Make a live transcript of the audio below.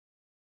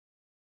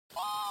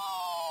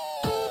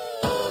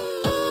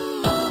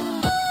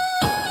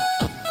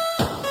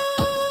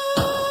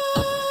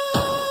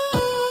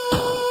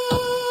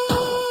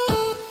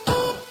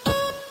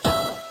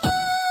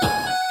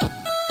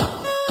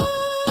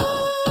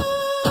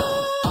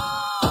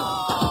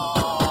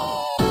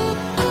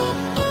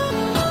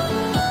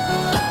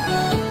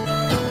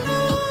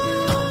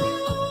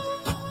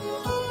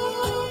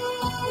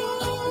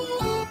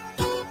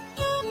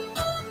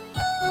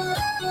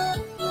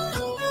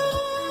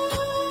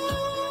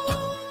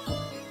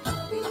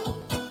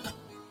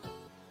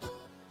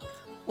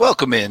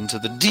Welcome into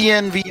the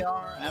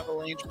DNVR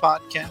Avalanche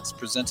podcast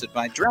presented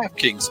by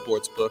DraftKings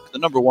Sportsbook, the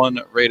number one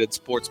rated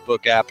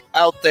sportsbook app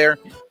out there.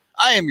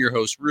 I am your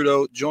host,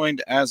 Rudo,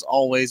 joined as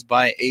always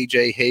by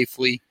AJ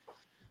Hafley.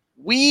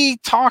 We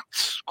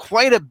talked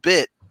quite a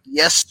bit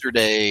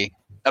yesterday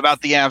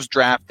about the Avs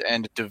draft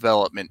and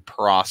development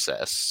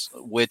process,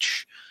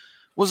 which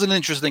was an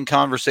interesting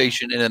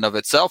conversation in and of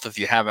itself. If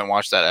you haven't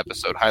watched that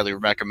episode, highly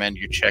recommend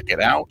you check it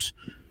out.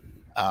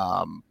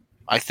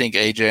 I think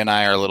AJ and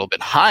I are a little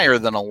bit higher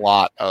than a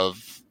lot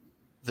of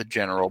the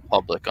general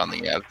public on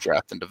the Avs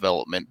draft and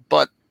development,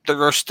 but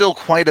there are still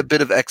quite a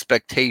bit of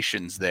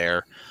expectations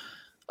there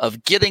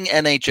of getting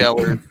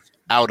NHLers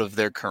out of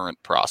their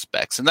current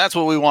prospects. And that's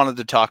what we wanted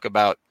to talk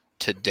about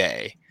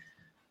today.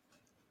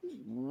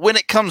 When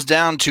it comes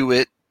down to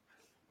it,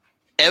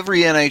 every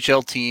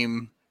NHL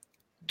team,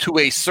 to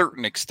a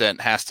certain extent,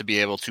 has to be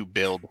able to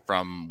build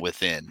from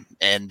within.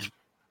 And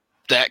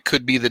that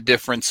could be the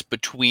difference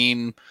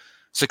between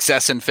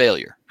success and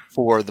failure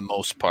for the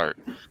most part.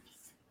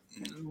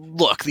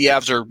 Look, the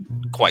Avs are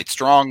quite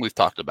strong. We've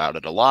talked about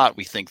it a lot.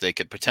 We think they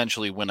could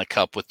potentially win a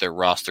cup with their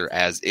roster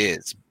as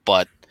is.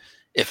 But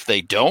if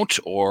they don't,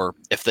 or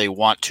if they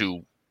want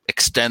to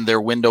extend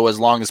their window as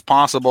long as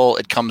possible,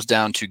 it comes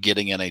down to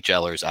getting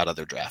NHLers out of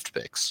their draft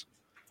picks.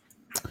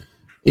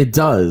 It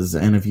does.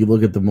 And if you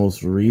look at the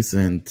most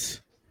recent,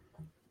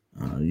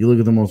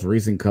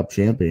 Cup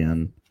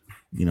champion,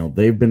 you know,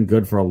 they've been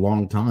good for a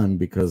long time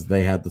because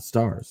they had the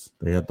stars.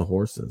 They had the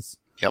horses.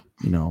 Yep.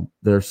 You know,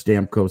 their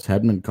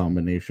Stamkos-Hedman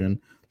combination,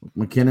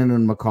 McKinnon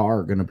and Makar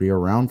are going to be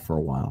around for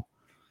a while.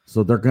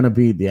 So the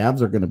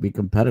Avs are going to be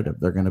competitive.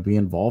 They're going to be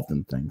involved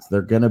in things.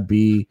 They're going to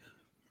be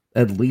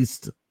at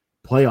least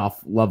playoff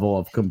level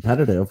of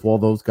competitive while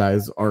those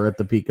guys are at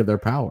the peak of their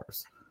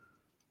powers.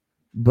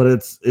 But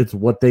it's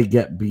what they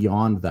get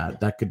beyond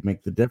that could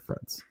make the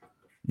difference.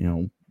 You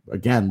know,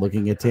 again,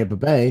 looking at Tampa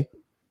Bay,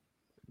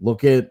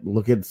 Look at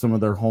some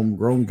of their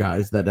homegrown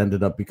guys that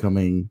ended up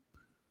becoming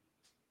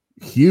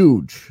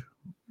huge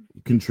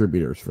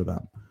contributors for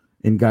them.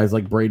 In guys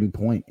like Braden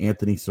Point,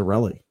 Anthony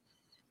Cirelli.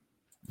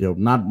 You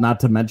know, not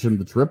to mention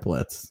the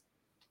triplets.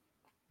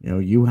 You know,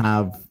 you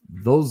have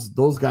those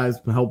guys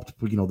helped,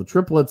 you know, the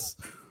triplets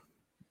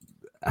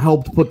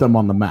helped put them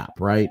on the map,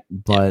 right?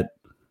 But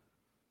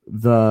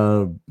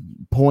the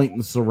Point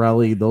and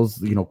Cirelli,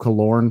 those, you know,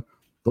 Killorn,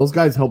 those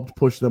guys helped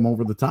push them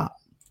over the top.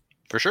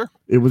 For sure.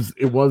 It was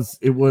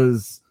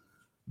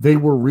they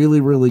were really,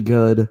 really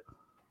good.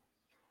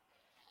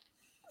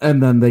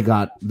 And then they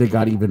got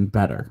even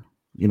better.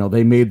 You know,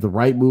 they made the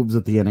right moves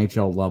at the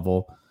NHL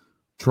level,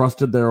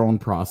 trusted their own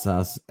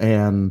process,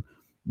 and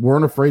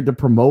weren't afraid to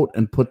promote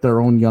and put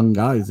their own young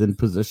guys in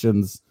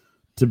positions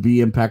to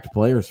be impact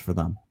players for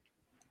them.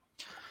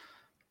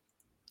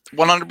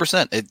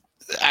 100%.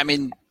 I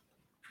mean,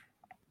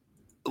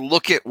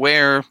 look at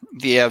where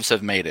the Avs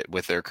have made it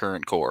with their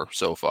current core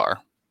so far.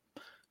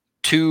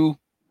 2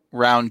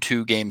 round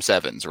 2 game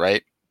 7s,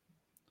 right?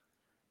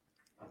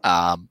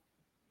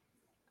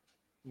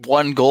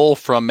 1 goal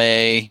from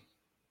a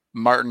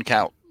Martin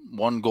Kaut,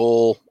 1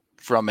 goal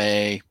from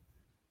a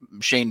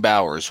Shane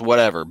Bowers,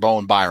 whatever,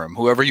 Bowen Byram,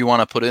 whoever you want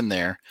to put in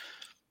there,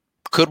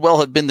 could well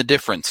have been the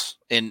difference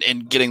in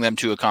getting them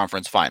to a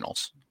conference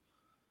finals.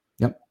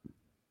 Yep.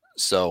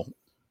 So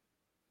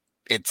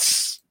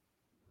it's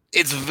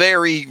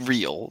very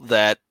real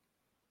that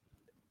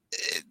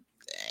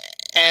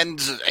and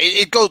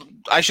it goes,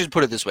 I should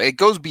put it this way, it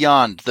goes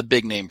beyond the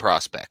big name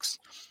prospects.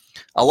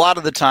 A lot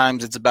of the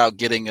times it's about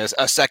getting a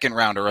second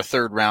rounder, a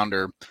third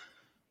rounder,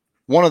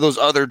 one of those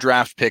other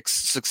draft picks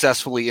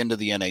successfully into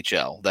the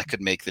NHL that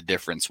could make the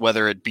difference,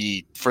 whether it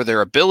be for their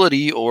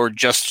ability or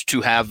just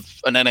to have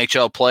an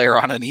NHL player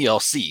on an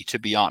ELC, to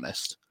be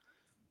honest.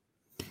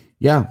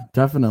 Yeah,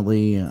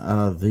 definitely.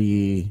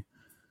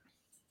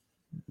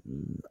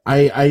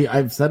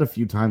 I've said a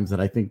few times that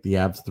I think the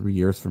Avs 3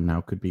 years from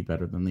now could be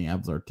better than the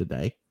Avs are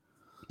today.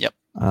 Yep.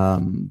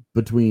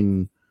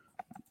 Between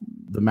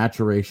the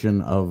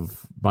maturation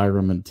of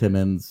Byram and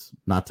Timmins,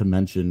 not to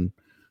mention,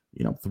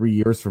 you know, 3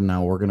 years from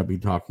now, we're going to be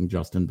talking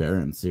Justin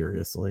Barron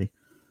seriously,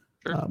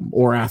 sure.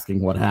 Or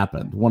asking what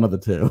happened. One of the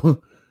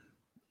two.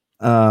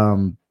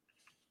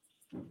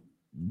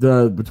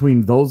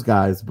 Between those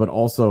guys, but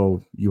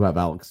also you have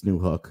Alex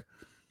Newhook.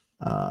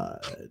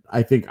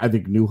 I think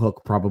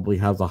Newhook probably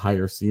has a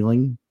higher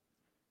ceiling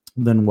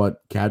than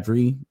what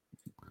Kadri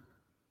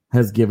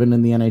has given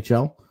in the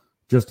NHL,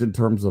 just in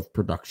terms of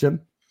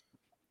production.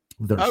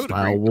 Their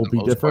style will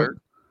be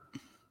different.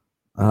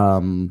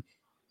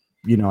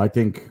 You know, I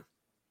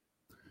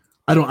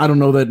don't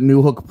know that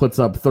Newhook puts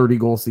up 30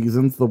 goal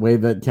seasons the way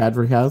that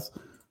Kadri has,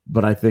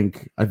 but I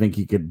think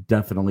he could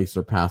definitely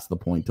surpass the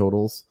point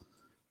totals,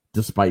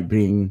 despite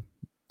being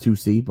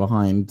 2C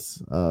behind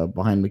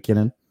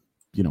McKinnon.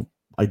 You know,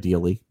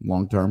 ideally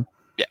long term.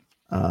 Yeah.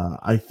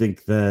 I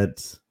think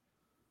that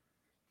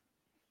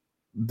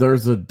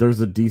there's a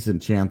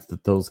decent chance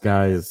that those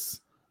guys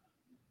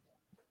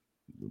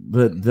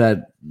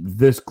that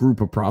this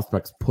group of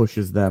prospects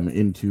pushes them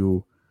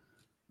into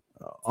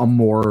a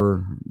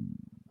more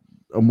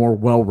a more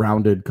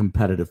well-rounded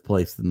competitive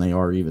place than they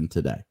are even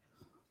today.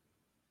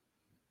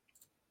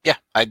 Yeah,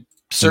 I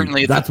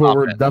certainly. That's what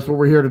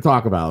we're here to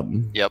talk about.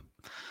 Yep.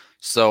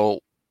 So,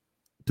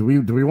 do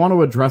we want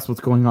to address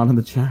what's going on in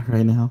the chat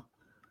right now?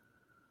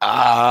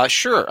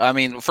 Sure. I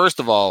mean, first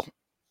of all,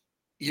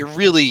 you're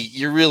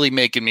really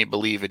making me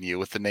believe in you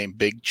with the name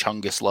Big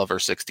Chungus Lover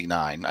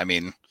 69. I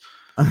mean,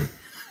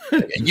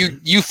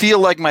 you feel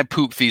like my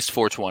poop feast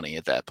 420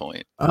 at that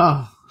point.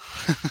 Oh,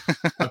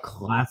 a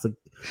classic.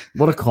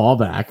 What a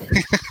callback.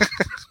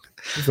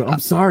 So, I'm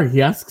sorry.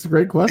 He asks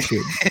great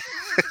questions.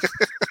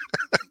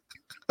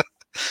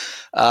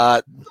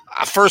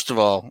 First of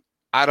all,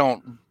 I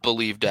don't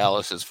believe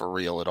Dallas is for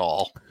real at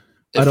all.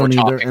 I don't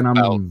either, and I'm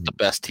about the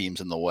best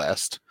teams in the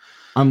West.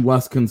 I'm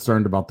less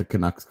concerned about the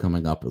Canucks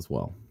coming up as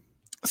well.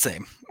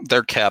 Same.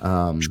 Their cap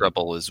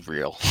trouble is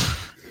real.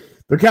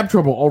 Their cap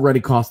trouble already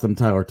cost them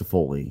Tyler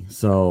Toffoli,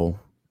 so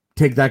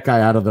take that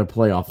guy out of their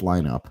playoff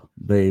lineup.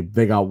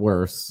 They got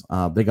worse.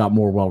 They got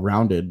more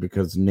well-rounded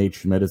because Nate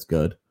Schmidt is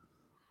good.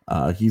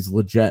 He's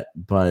legit,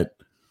 but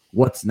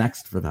what's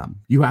next for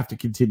them? You have to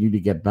continue to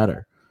get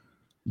better.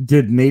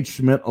 Did Nate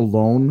Schmidt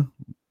alone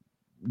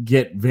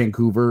get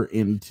Vancouver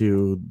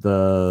into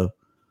the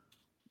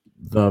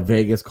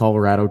Vegas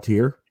Colorado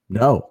tier?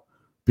 No,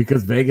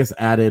 because Vegas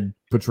added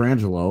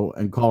Pietrangelo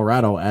and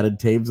Colorado added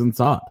Taves and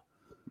Saad.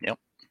 Yep.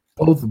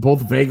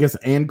 Both Vegas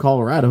and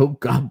Colorado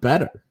got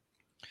better.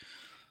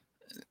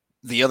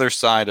 The other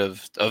side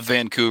of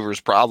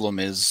Vancouver's problem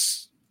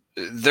is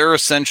they're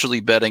essentially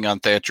betting on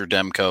Thatcher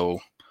Demko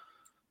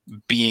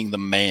being the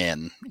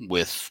man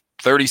with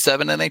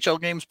 37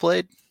 NHL games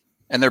played.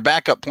 And their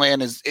backup plan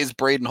is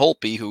Braden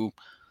Holtby, who,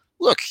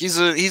 look, he's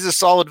a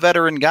solid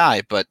veteran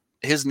guy, but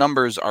his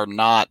numbers are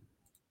not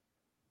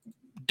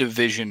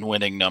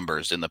division-winning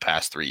numbers in the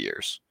past 3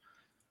 years.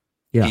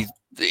 Yeah,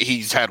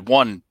 he's had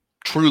one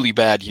truly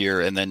bad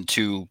year and then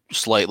two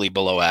slightly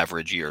below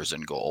average years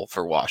in goal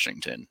for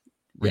Washington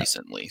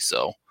recently.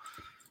 So,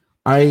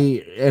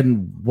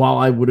 while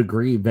I would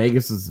agree,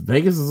 Vegas is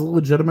a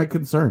legitimate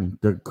concern.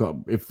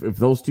 If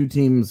those two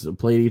teams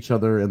played each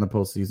other in the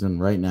postseason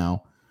right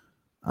now.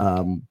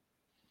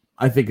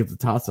 I think it's a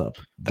toss-up.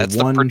 That's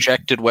the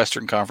projected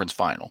Western Conference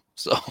final.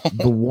 So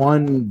the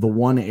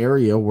one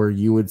area where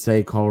you would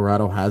say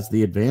Colorado has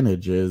the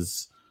advantage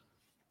is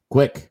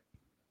quick.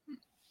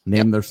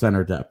 Name their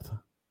center depth.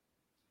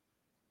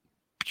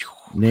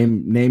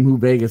 Name who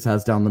Vegas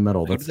has down the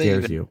middle. That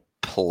scares you.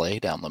 Play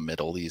down the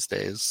middle these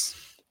days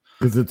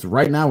because it's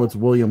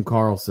William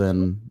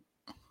Karlsson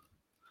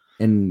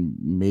and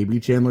maybe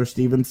Chandler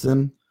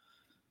Stevenson.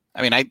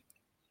 I mean,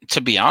 to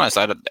be honest,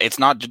 it's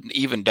not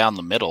even down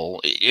the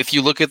middle. If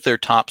you look at their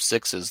top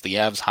sixes, the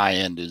Avs high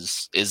end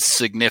is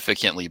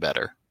significantly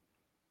better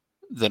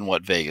than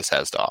what Vegas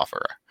has to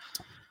offer.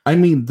 I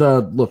mean,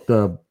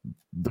 the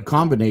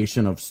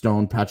combination of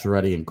Stone,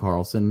 Pacioretty, and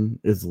Karlsson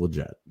is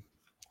legit.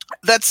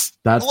 That's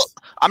look,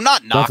 I'm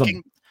not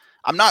knocking.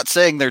 I'm not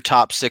saying their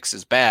top six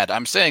is bad.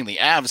 I'm saying the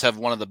Avs have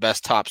one of the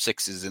best top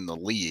sixes in the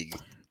league.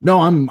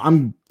 No,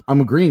 I'm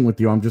agreeing with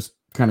you. I'm just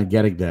kind of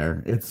getting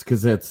there. It's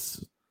because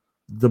it's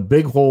the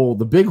big hole.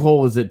 The big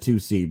hole is at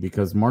 2C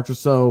because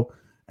Marchessault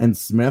and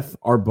Smith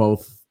are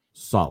both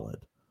solid.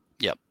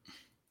 Yep.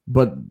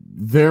 But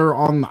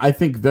I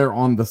think they're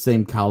on the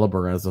same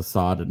caliber as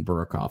Assad and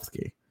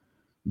Burakovsky.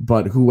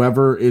 But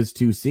whoever is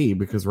 2C,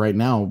 because right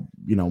now,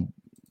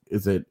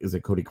 is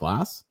it Cody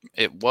Glass?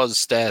 It was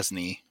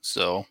Stasny,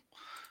 so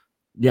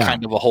yeah,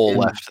 kind of a hole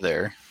left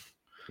there.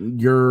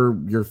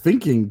 You're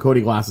thinking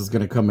Cody Glass is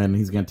going to come in,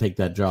 he's going to take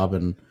that job,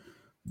 and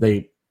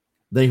they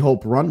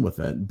hope run with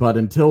it. But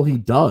until he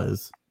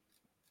does,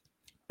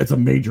 it's a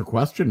major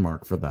question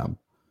mark for them.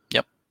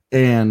 Yep.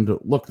 And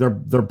look, their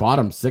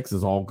bottom six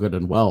is all good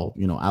and well.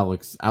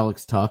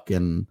 Alex Tuck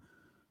and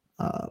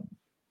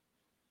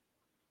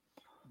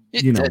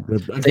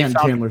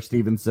Chandler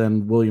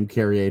Stevenson, William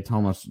Carrier,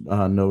 Thomas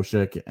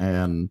Nosek,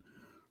 and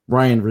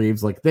Ryan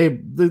Reeves. Like they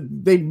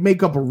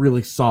make up a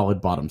really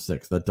solid bottom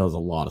six that does a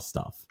lot of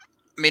stuff.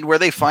 I mean, where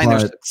they find their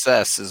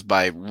success is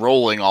by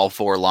rolling all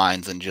four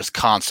lines and just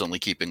constantly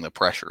keeping the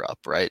pressure up,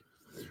 right?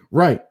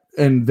 Right.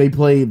 And they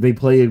play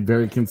a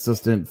very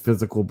consistent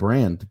physical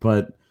brand,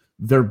 but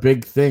their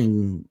big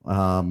thing,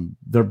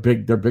 their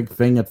big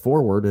thing at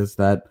forward is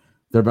that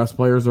their best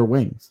players are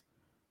wings.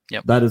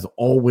 Yep. That has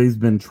always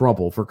been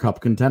trouble for cup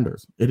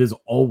contenders. It has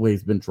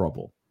always been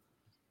trouble.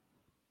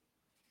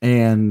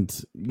 And,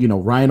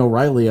 Ryan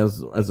O'Reilly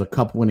as a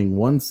cup winning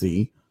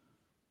 1C,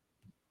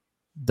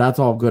 that's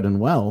all good and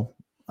well.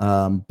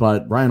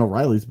 But Ryan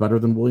O'Reilly's better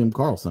than William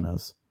Karlsson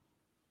is.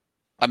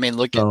 I mean,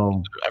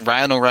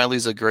 Ryan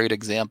O'Reilly's a great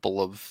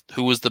example of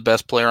who was the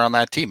best player on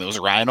that team. It was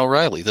Ryan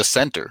O'Reilly, the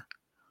center.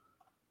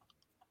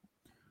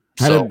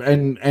 Had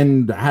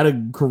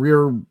a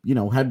career,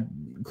 had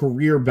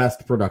career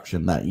best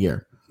production that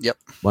year. Yep.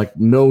 Like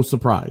no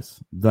surprise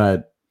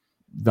that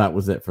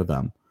was it for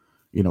them.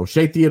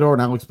 Shea Theodore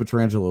and Alex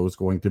Pietrangelo is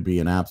going to be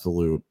an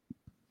absolute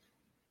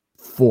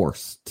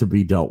force to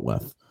be dealt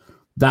with.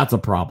 That's a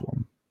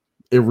problem.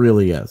 It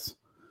really is.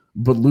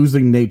 But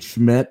losing Nate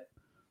Schmidt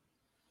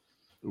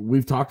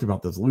we've talked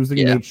about this. Losing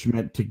Yeah. Nate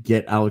Schmidt to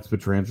get Alex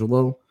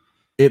Pietrangelo,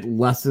 it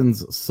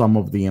lessens some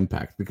of the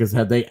impact, because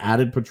had they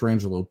added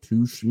Pietrangelo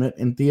to Schmidt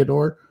and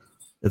Theodore,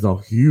 it's a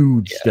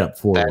huge step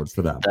forward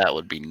for them. That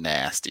would be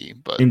nasty.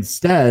 But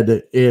instead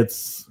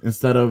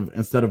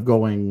of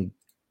going,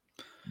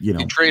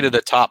 you traded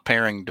a top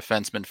pairing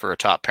defenseman for a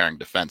top pairing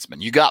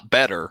defenseman. You got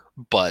better,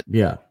 but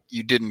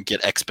you didn't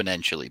get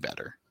exponentially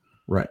better.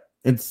 Right.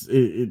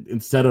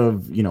 Instead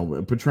of,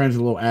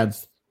 Pietrangelo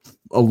adds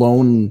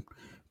alone.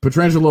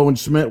 Pietrangelo and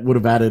Schmidt would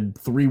have added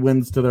 3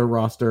 wins to their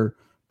roster.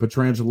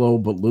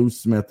 Pietrangelo, but lose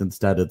Smith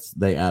instead.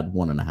 They add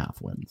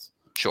 1.5 wins.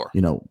 Sure.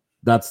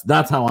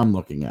 That's how I'm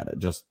looking at it.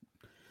 Just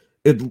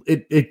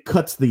it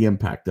cuts the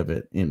impact of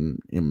it in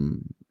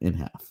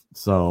half.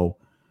 So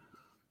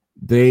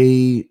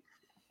they've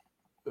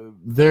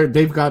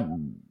got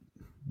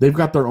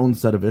their own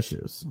set of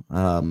issues.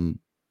 I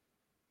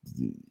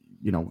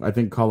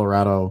think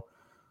Colorado.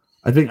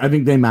 I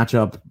think they match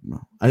up.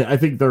 I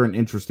think they're an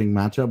interesting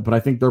matchup, but I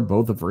think they're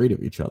both afraid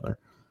of each other.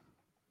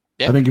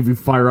 Yeah. I think if you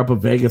fire up a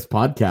Vegas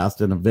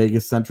podcast and a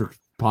Vegas-centric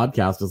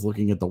podcast is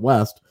looking at the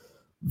West,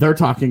 they're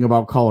talking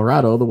about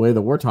Colorado the way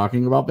that we're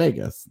talking about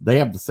Vegas. They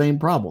have the same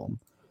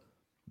problem.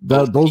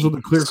 Those are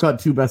the clear-cut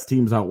 2 best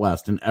teams out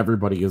West, and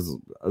everybody is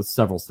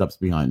several steps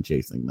behind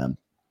chasing them.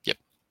 Yep.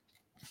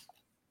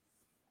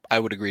 I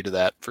would agree to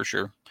that for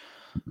sure.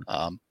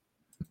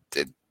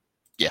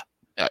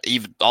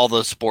 Even all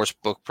the sports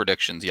book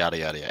predictions, yada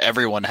yada yada.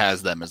 Everyone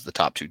has them as the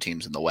top 2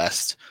 teams in the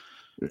West.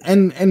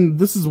 And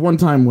this is one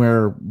time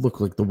where,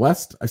 look, like the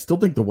West, I still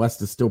think the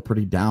West is still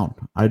pretty down.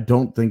 I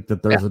don't think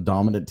that there's a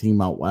dominant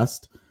team out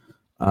West.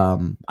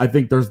 I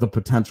think there's the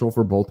potential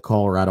for both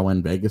Colorado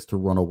and Vegas to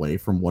run away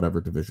from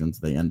whatever divisions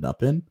they end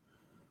up in.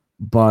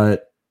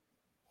 But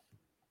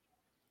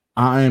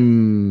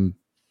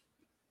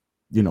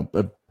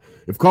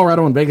if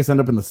Colorado and Vegas end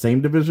up in the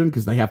same division,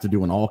 because they have to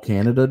do an all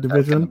Canada division,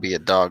 that's going to be a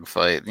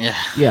dogfight.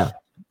 Yeah.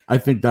 I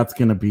think that's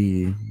going to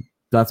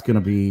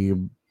be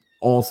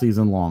all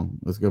season long.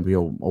 It's going to be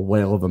a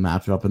whale of a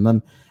matchup. And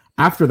then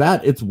after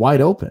that, it's wide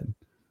open.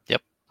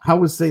 Yep.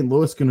 How is St.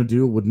 Louis going to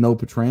do with no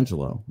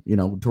Pietrangelo?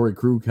 Torrey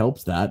Krug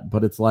helps that,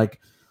 but it's like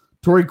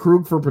Torrey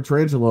Krug for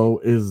Pietrangelo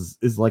is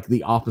like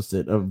the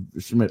opposite of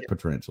Schmidt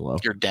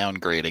Pietrangelo. You're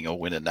downgrading a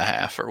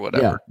 1.5 or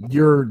whatever. Yeah,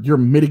 you're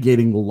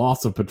mitigating the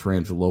loss of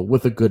Pietrangelo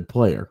with a good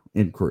player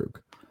in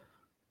Krug.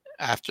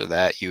 After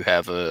that, you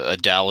have a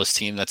Dallas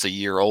team that's a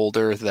year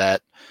older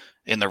that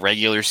in the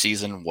regular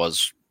season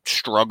was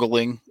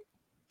struggling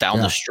down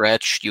the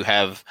stretch. You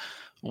have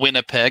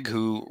Winnipeg,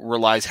 who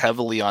relies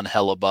heavily on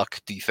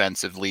Hellebuck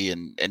defensively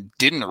and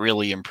didn't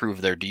really improve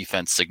their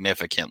defense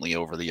significantly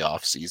over the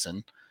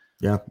offseason.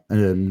 Yeah,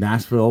 and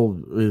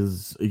Nashville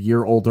is a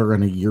year older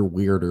and a year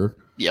weirder.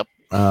 Yep.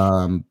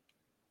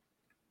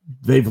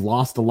 They've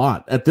lost a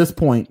lot. At this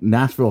point,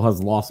 Nashville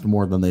has lost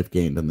more than they've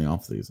gained in the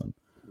offseason.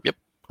 Yep.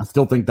 I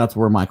still think that's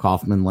where Mike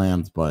Hoffman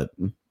lands, but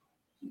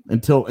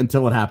until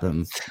it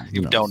happens,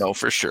 you don't know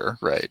for sure,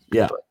 right?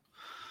 Yeah. But.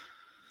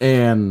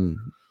 And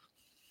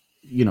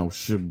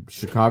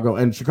Chicago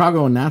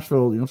and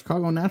Nashville,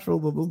 Chicago and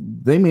Nashville,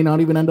 they may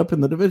not even end up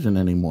in the division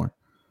anymore.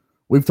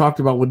 We've talked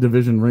about what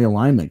division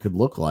realignment could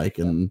look like,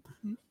 and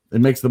it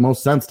makes the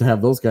most sense to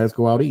have those guys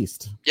go out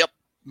east. Yep,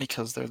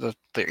 because they're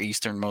the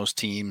easternmost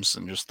teams,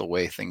 and just the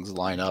way things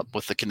line up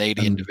with the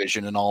Canadian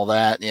division and all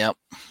that. Yep.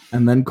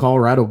 And then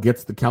Colorado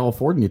gets the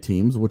California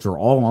teams, which are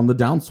all on the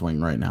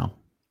downswing right now.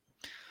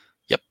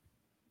 Yep.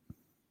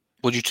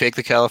 Would you take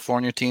the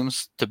California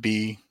teams to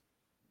be?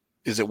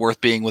 Is it worth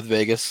being with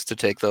Vegas to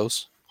take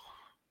those?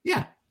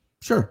 Yeah,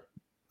 sure.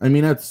 I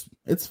mean,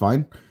 it's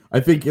fine. I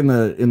think in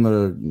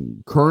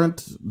the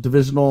current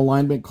divisional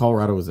alignment,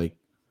 Colorado is a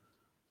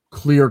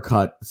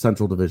clear-cut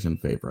Central Division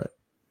favorite.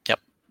 Yep.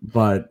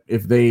 But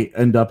if they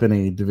end up in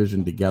a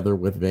division together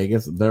with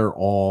Vegas, they're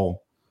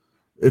all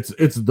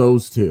it's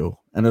those two.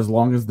 And as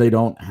long as they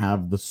don't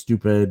have the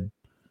stupid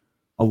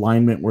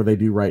alignment where they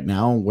do right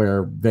now,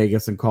 where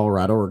Vegas and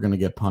Colorado are going to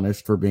get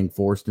punished for being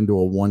forced into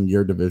a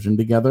 1-year division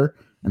together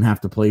and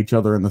have to play each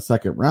other in the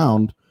second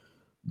round,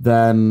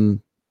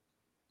 then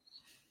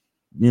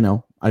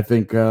I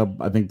think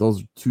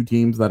those 2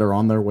 teams that are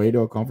on their way to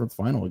a conference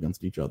final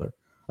against each other.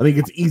 I think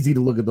it's easy to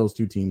look at those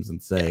 2 teams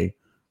and say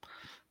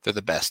they're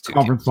the best 2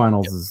 conference teams.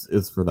 Finals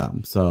is for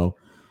them. So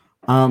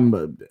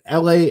LA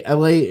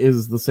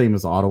is the same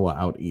as Ottawa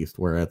out east,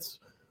 where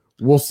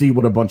we'll see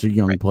what a bunch of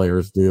young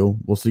players do.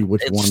 We'll see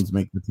which ones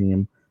make the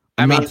team.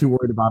 I'm not too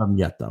worried about them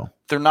yet, though.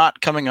 They're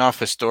not coming off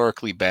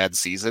historically bad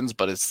seasons,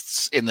 but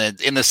it's in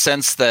the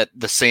sense that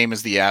the same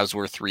as the Avs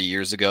were 3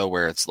 years ago,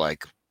 where it's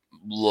like,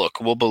 look,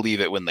 we'll believe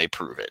it when they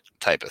prove it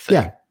type of thing.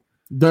 Yeah.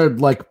 They're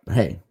like,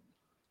 hey,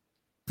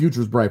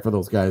 future's bright for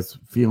those guys,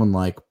 feeling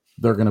like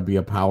they're going to be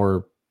a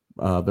power.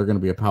 They're going to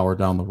be a power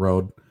down the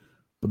road,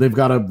 but they've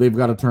got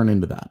to turn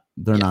into that.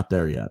 They're not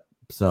there yet.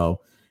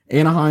 So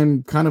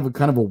Anaheim, kind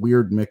of a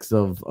weird mix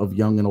of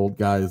young and old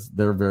guys.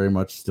 They're very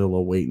much still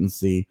a wait and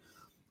see.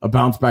 A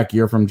bounce back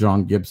year from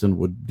John Gibson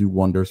would do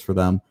wonders for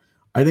them.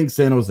 I think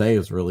San Jose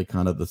is really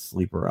kind of the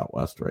sleeper out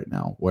west right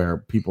now, where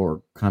people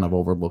are kind of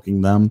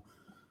overlooking them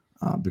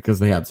because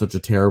they had such a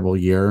terrible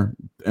year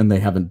and they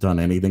haven't done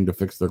anything to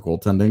fix their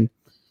goaltending.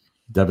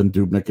 Devin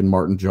Dubnyk and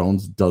Martin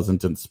Jones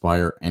doesn't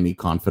inspire any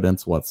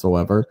confidence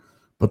whatsoever,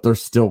 but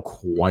there's still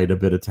quite a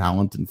bit of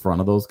talent in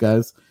front of those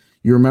guys.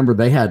 You remember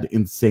they had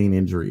insane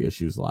injury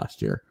issues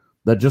last year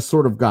that just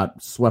sort of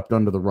got swept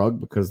under the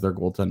rug because their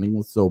goaltending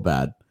was so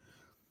bad.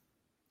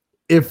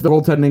 If the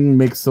goaltending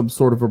makes some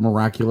sort of a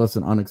miraculous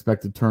and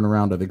unexpected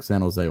turnaround, I think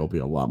San Jose will be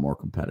a lot more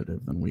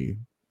competitive than we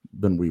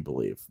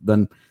believe.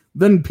 Then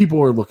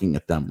people are looking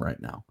at them right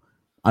now.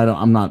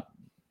 I'm not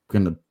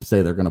going to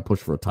say they're going to push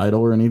for a title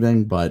or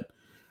anything, but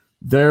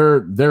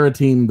they're a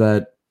team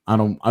that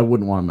I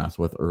wouldn't want to mess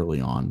with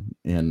early on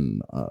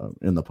in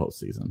the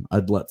postseason.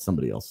 I'd let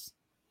somebody else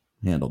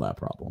handle that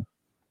problem.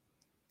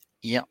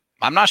 Yeah,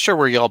 I'm not sure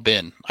where y'all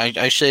been.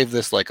 I shaved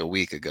this like a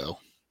week ago.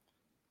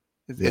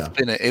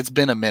 It's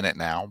been a minute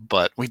now,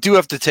 but we do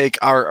have to take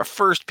our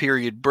first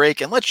period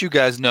break and let you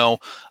guys know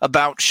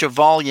about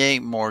Chevalier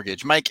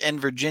Mortgage. Mike and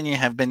Virginia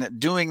have been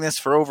doing this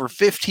for over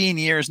 15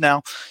 years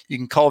now. You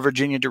can call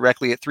Virginia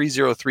directly at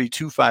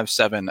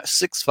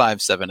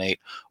 303-257-6578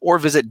 or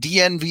visit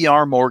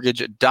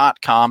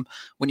dnvrmortgage.com.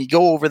 When you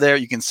go over there,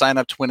 you can sign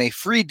up to win a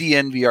free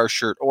DNVR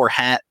shirt or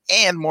hat,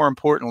 and more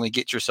importantly,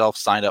 get yourself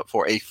signed up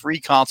for a free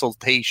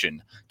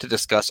consultation to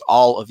discuss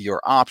all of your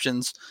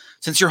options.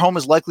 Since your home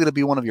is likely to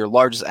be one of your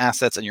largest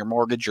assets and your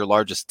mortgage your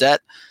largest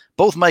debt,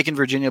 both Mike and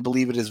Virginia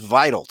believe it is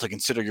vital to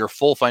consider your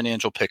full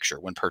financial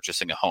picture when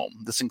purchasing a home.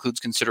 This includes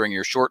considering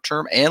your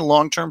short-term and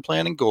long-term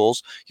planning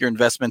goals, your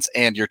investments,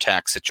 and your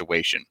tax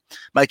situation.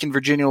 Mike and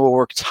Virginia will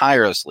work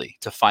tirelessly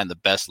to find the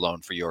best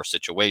loan for your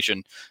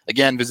situation.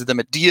 Again, visit them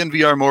at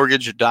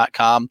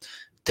dnvrmortgage.com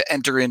to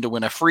enter in to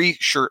win a free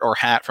shirt or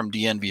hat from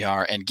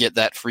DNVR and get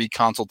that free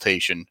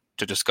consultation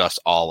to discuss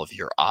all of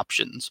your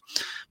options.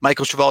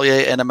 Michael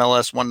Chevalier,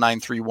 NMLS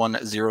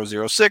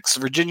 1931006.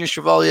 Virginia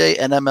Chevalier,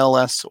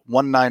 NMLS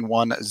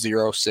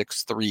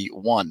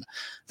 1910631.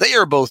 They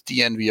are both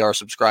DNVR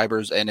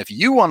subscribers, and if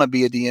you want to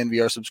be a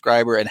DNVR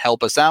subscriber and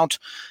help us out,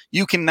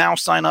 you can now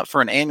sign up for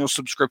an annual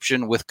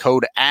subscription with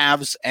code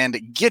AVS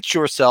and get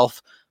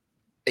yourself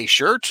a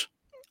shirt,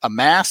 a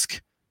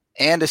mask,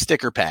 and a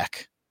sticker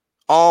pack.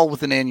 All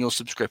with an annual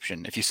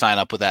subscription if you sign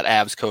up with that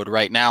AVS code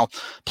right now.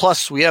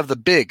 Plus, we have the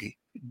big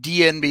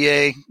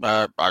DNBA,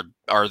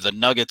 the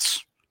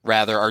Nuggets,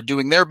 rather, are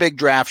doing their big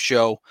draft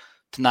show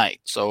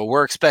tonight. So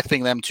we're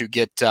expecting them to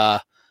get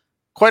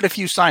quite a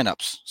few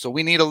signups. So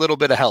we need a little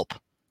bit of help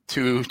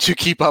to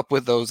keep up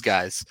with those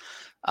guys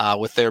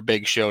with their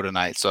big show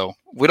tonight. So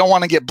we don't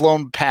want to get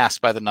blown past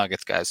by the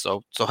Nuggets, guys.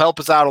 So help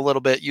us out a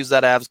little bit. Use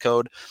that AVS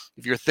code.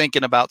 If you're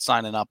thinking about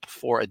signing up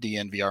for a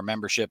DNVR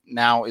membership,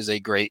 now is a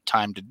great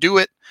time to do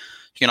it.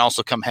 You can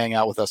also come hang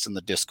out with us in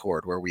the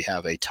Discord where we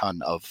have a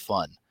ton of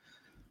fun.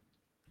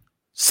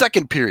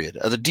 Second period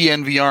of the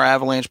DNVR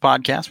Avalanche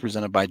podcast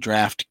presented by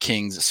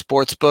DraftKings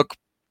Sportsbook.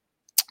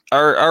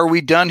 Are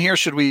we done here?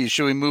 Should we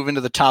move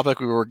into the topic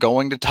we were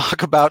going to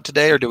talk about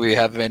today, or do we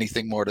have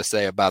anything more to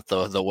say about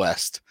the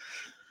West?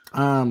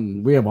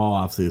 We have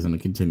all offseason to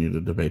continue to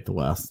debate the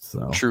West.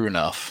 So true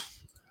enough.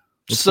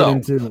 Let's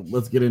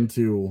get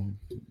into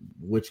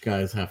which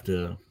guys have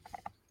to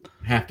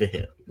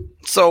hit.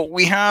 So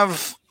we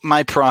have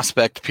my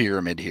prospect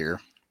pyramid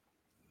here.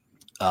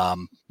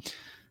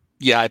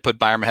 Yeah, I put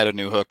Byram ahead of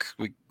Newhook.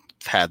 We've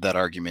had that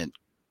argument.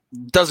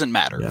 Doesn't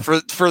matter. Yeah.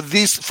 For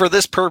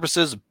this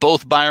purposes,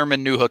 both Byram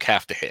and Newhook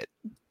have to hit.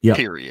 Yep.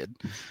 Period.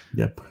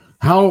 Yep.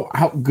 How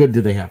good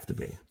do they have to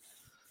be?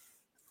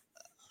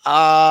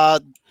 I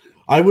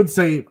would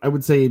say I'll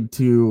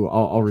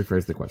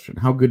rephrase the question.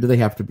 How good do they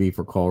have to be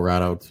for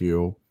Colorado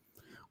to?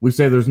 We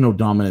say there's no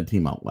dominant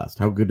team out west.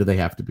 How good do they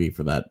have to be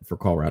for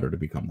Colorado to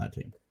become that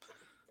team?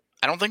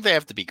 I don't think they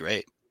have to be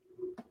great.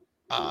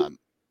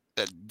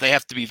 They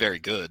have to be very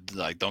good.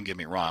 Like, don't get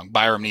me wrong.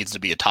 Byram needs to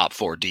be a top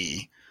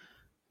 4D.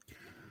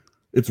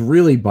 It's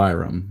really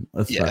Byram,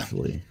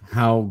 especially. Yeah.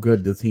 How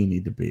good does he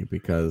need to be?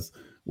 Because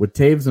with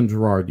Taves and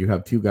Girard, you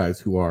have two guys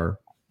who are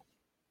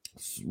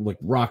like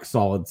rock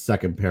solid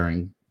second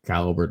pairing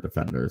caliber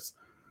defenders.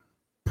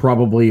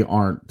 Probably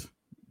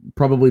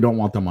don't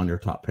want them on your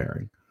top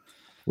pairing.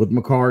 With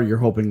Makar, you're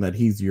hoping that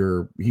he's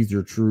your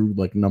true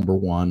like number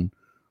one.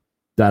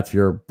 That's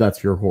your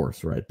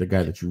horse, right? The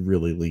guy that you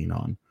really lean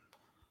on.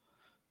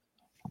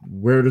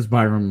 Where does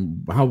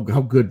Byram? How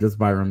good does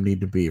Byram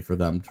need to be for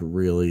them to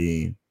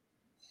really?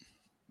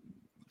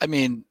 I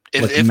mean,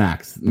 if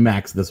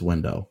max this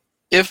window.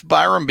 If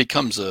Byram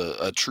becomes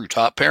a true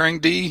top pairing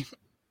D,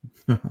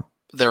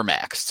 they're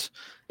maxed.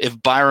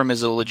 If Byram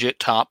is a legit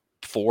top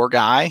 4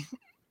 guy,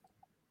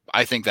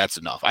 I think that's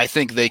enough. I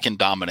think they can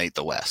dominate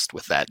the West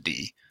with that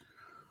D.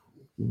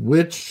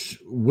 Which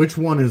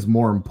one is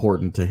more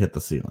important to hit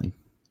the ceiling?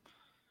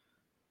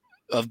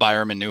 Of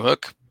Byram and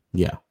Newhook?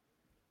 Yeah.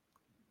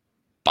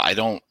 I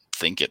don't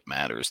think it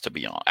matters, to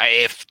be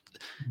honest.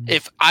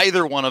 If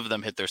either one of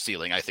them hit their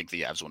ceiling, I think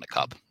the Avs win a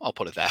cup. I'll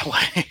put it that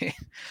way.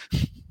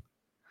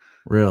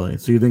 Really?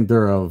 So you think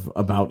they're of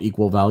about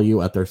equal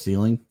value at their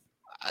ceiling?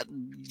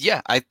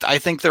 Yeah, I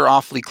think they're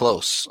awfully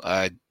close.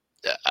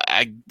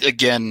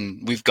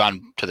 Again, we've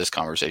gone to this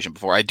conversation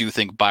before. I do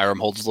think Byram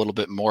holds a little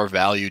bit more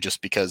value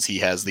just because he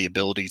has the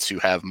ability to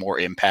have more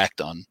impact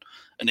on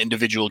an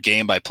individual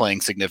game by playing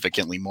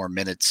significantly more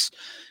minutes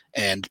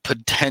and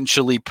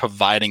potentially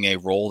providing a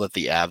role that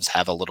the Avs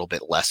have a little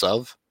bit less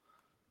of.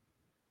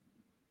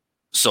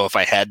 So if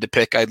I had to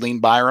pick, I'd lean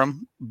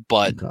Byram.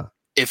 But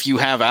if you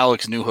have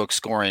Alex Newhook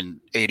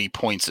scoring 80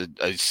 points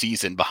a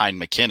season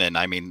behind McKinnon,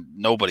 I mean,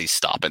 nobody's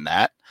stopping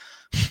that.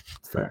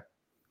 Fair.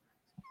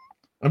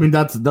 I mean,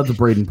 that's a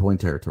Braden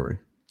Point territory.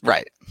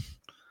 Right.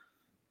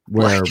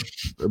 Where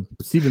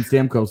Steven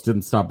Stamkos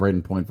didn't stop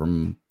Braden Point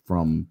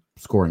from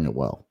scoring it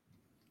well.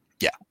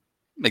 Yeah,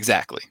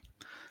 exactly.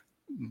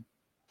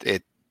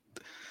 And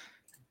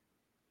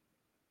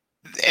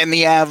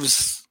the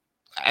Avs,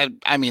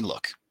 I mean,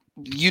 look,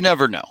 you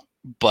never know.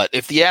 But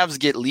if the Avs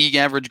get league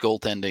average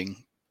goaltending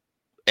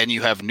and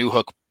you have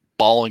Newhook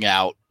balling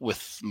out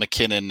with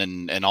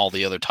McKinnon and all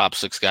the other top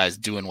six guys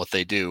doing what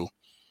they do,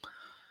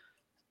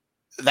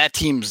 that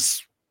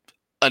team's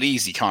an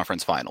easy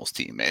conference finals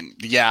team. And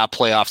yeah,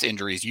 playoffs,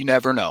 injuries, you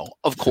never know,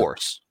 of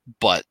course.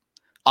 But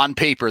on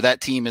paper, that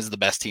team is the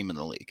best team in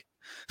the league.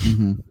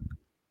 Mm-hmm.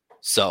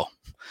 So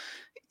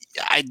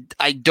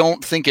I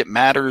don't think it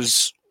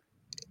matters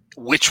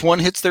which one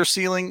hits their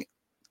ceiling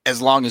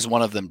as long as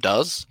one of them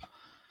does.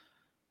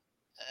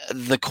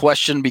 The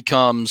question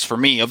becomes, for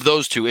me, of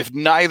those two, if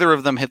neither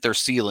of them hit their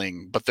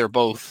ceiling, but they're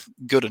both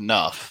good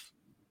enough,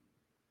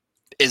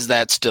 is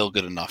that still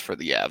good enough for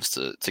the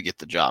Avs to get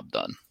the job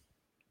done?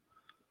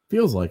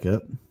 Feels like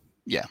it.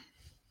 Yeah.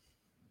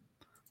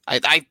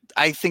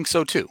 I think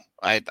so too.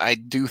 I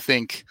do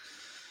think,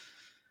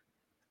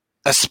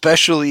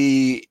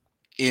 especially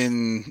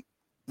in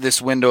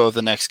this window of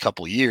the next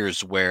couple of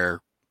years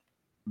where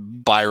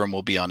Byram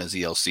will be on his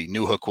ELC,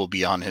 Newhook will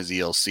be on his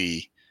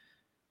ELC,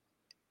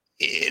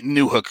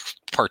 Newhook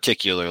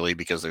particularly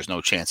because there's no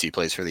chance he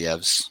plays for the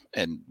Avs.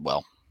 And,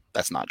 well,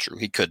 that's not true.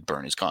 He could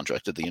burn his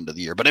contract at the end of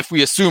the year. But if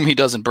we assume he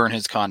doesn't burn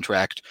his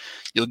contract,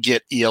 you'll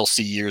get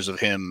ELC years of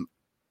him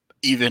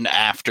even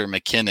after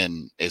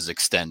McKinnon is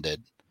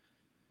extended.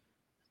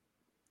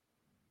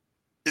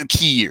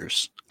 Key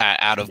years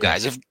out of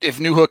guys. If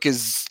Newhook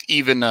is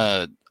even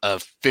a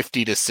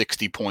 50 to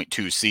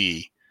 60.2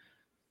 C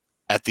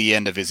at the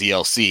end of his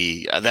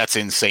ELC, that's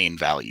insane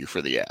value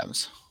for the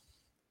Avs.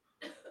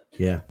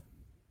 Yeah.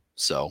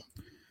 So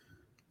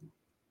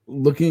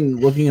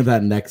looking at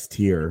that next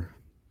tier,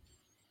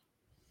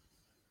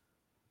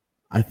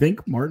 I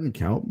think Martin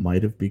Kaut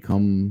might have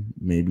become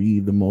maybe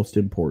the most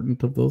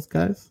important of those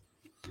guys.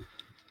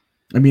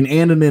 I mean,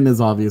 Annunen is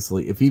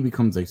obviously, if he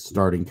becomes a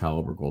starting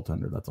caliber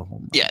goaltender, that's a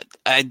home run.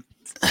 Yeah,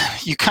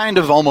 you kind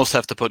of almost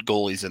have to put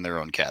goalies in their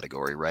own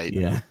category, right?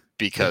 Yeah.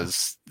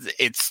 Because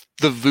it's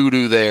the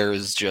voodoo there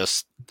is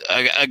just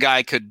a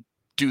guy could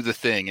do the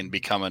thing and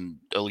become an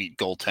elite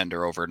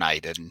goaltender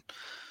overnight. And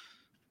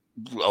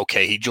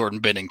okay, he Jordan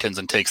Binningtons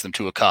and takes them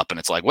to a cup. And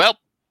it's like, well,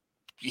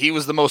 he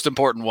was the most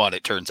important one,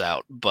 it turns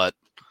out. But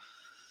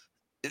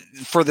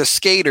for the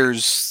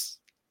skaters,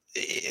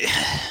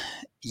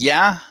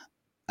 yeah,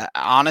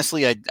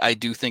 honestly, I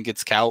do think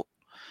it's Kaut.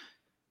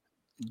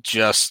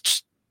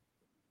 Just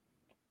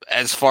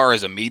as far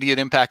as immediate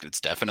impact,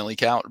 it's definitely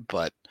Kaut.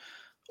 But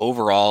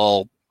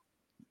overall,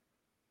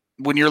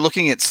 when you're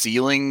looking at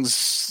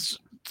ceilings,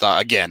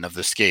 again, of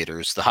the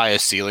skaters, the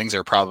highest ceilings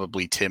are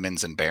probably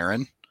Timmins and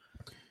Barron.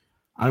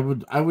 I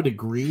would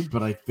agree,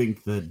 but I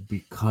think that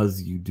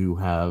because you do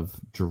have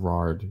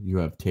Girard, you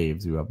have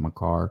Taves, you have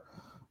Makar,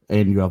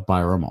 and you have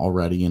Byram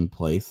already in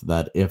place,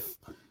 that if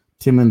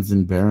Timmins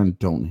and Barron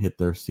don't hit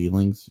their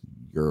ceilings,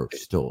 you're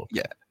still okay.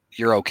 Yeah,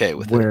 you're okay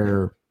with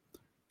it.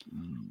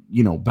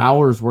 You know,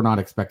 Bowers, we're not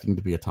expecting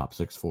to be a top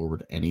six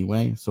forward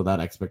anyway, so that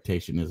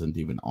expectation isn't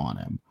even on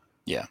him.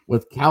 Yeah.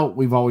 With Kaut,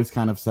 we've always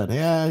kind of said,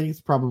 yeah,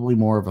 he's probably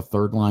more of a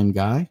third line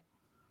guy.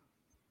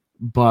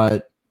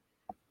 But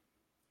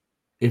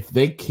if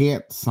they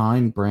can't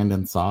sign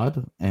Brandon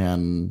Saad,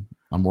 and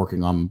I'm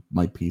working on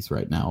my piece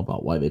right now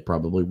about why they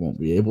probably won't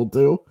be able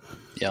to.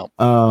 Yeah.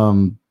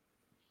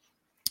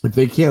 If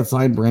they can't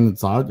sign Brandon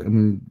Saad, I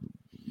mean,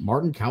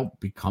 Martin Kaut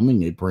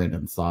becoming a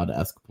Brandon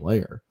Saad-esque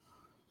player,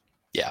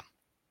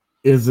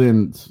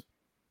 isn't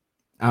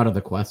out of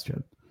the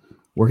question.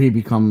 Where he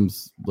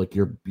becomes like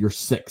your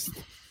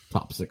sixth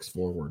top six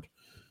forward,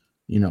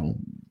 you know,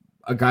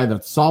 a guy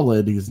that's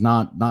solid. He's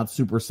not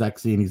super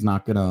sexy, and he's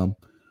not gonna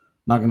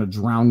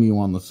drown you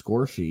on the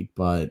score sheet.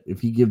 But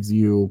if he gives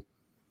you,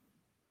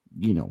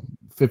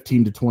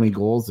 15 to 20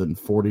 goals and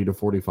 40 to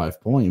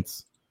 45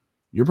 points,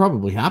 you're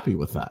probably happy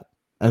with that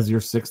as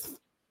your sixth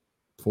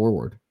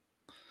forward.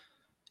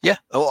 Yeah.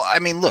 Well, I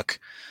mean, look,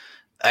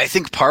 I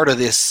think part of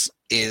this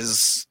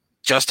is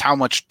just how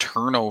much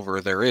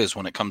turnover there is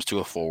when it comes to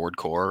a forward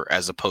core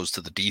as opposed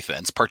to the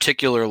defense,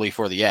 particularly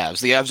for the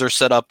Avs. The Avs are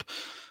set up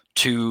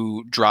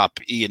to drop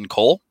Ian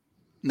Cole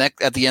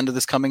at the end of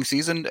this coming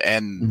season,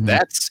 and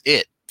that's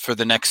it for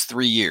the next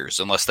 3 years,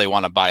 unless they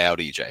want to buy out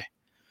EJ.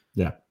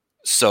 Yeah.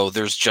 So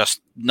there's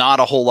just not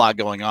a whole lot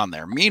going on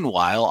there.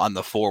 Meanwhile, on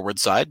the forward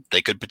side,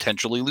 they could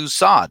potentially lose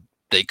Saad.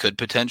 They could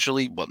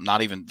potentially,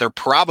 they're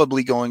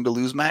probably going to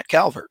lose Matt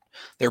Calvert.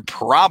 They're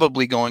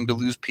probably going to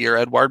lose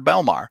Pierre-Edouard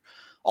Bellemare.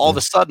 All of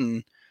a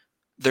sudden,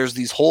 there's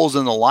these holes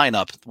in the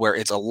lineup where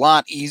it's a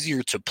lot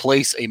easier to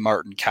place a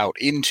Martin Kaut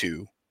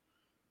into.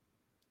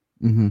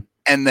 Mm-hmm.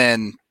 And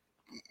then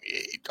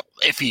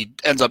if he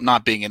ends up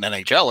not being an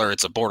NHLer,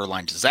 it's a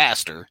borderline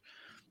disaster.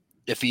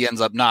 If he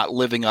ends up not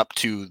living up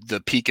to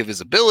the peak of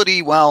his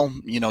ability, well,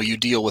 you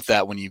deal with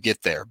that when you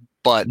get there.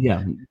 But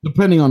yeah,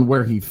 depending on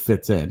where he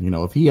fits in,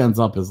 if he ends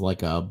up as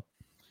like a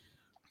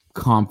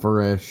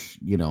Compher-ish,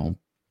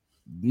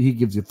 he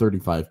gives you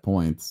 35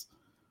 points.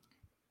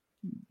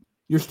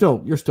 You're still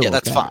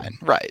that's fine,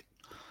 right?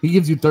 He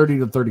gives you 30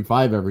 to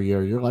 35 every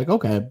year. You're like,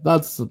 okay,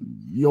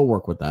 you'll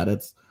work with that.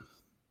 It's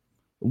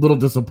a little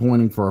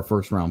disappointing for a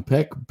first round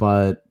pick,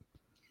 but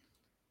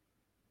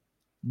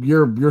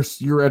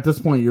you're at this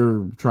point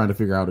you're trying to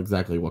figure out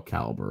exactly what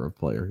caliber of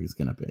player he's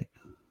going to be.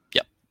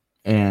 Yep.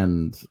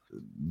 And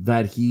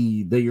that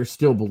you're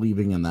still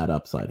believing in that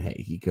upside.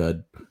 Hey, he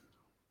could,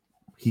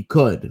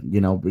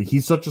 but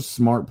he's such a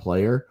smart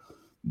player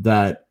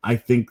that I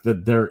think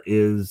that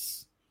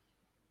there's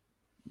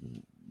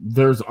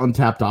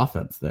untapped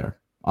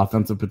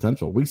offensive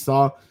potential. We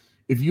saw,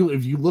 if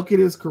you look at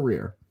his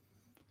career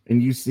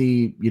and you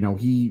see,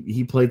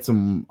 he played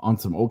on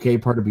some okay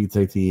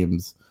Pardubice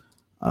teams,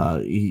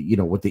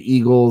 with the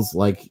Eagles,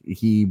 like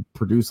he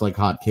produced like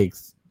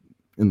hotcakes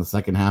in the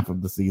second half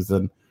of the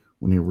season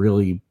when he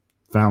really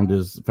found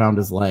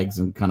his legs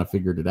and kind of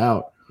figured it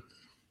out.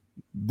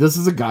 This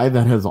is a guy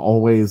that has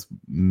always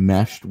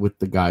meshed with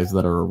the guys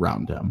that are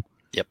around him.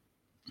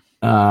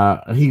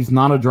 He's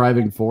not a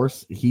driving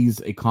force.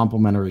 He's a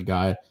complementary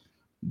guy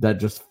that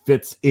just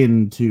fits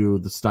into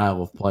the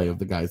style of play of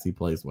the guys he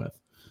plays with.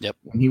 Yep.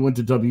 When he went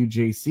to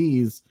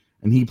WJCs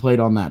and he played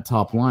on that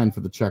top line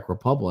for the Czech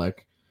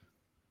Republic,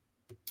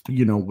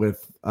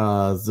 with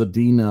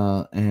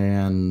Zadina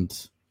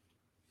and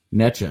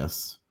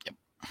Neches,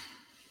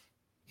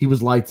 he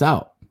was lights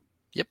out.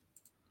 Yep.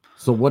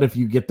 So what if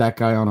you get that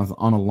guy on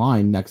a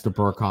line next to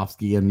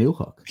Burakovsky and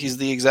Newhook? He's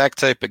the exact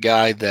type of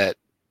guy that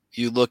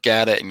you look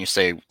at it and you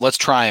say, let's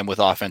try him with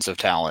offensive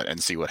talent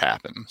and see what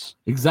happens.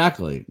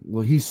 Exactly.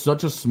 Well, he's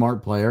such a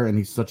smart player and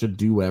he's such a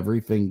do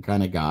everything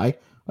kind of guy,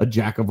 a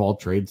jack of all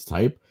trades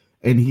type.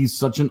 And he's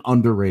such an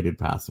underrated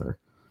passer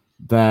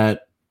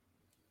that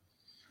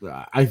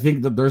I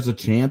think that there's a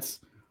chance.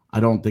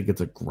 I don't think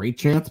it's a great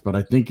chance, but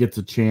I think it's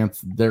a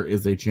chance. There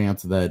is a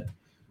chance that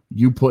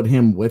you put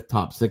him with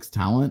top 6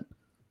 talent,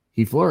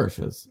 he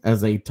flourishes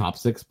as a top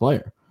 6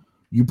 player.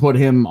 You put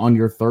him on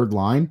your third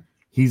line,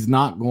 he's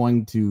not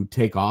going to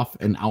take off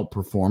and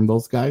outperform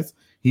those guys.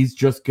 He's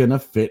just going to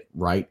fit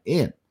right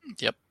in.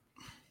 Yep.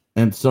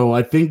 And so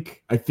I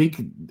think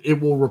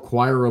it will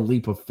require a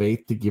leap of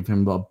faith to give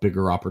him a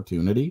bigger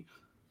opportunity.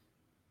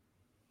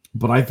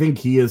 But I think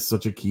he is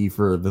such a key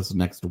for this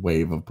next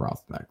wave of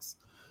prospects.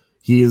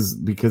 He is,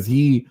 because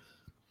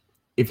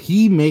if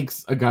he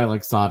makes a guy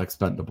like Saad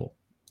expendable,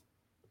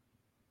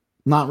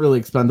 not really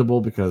expendable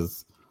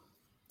because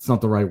it's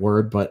not the right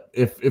word, but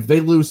if they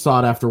lose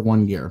Saad after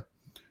 1 year,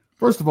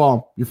 first of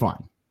all, you're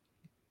fine.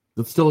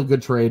 That's still a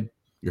good trade.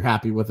 You're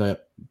happy with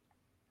it.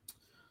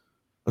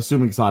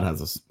 Assuming Saad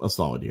has a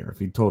solid year. If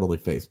he totally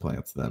face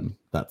plants, then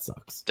that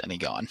sucks. Then he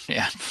gone.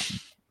 Yeah.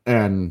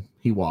 And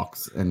he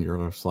walks, and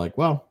you're just like,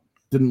 well,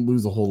 didn't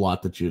lose a whole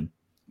lot that you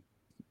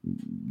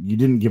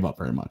didn't give up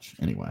very much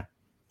anyway.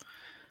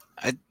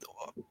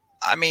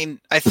 I mean,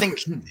 I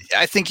think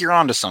you're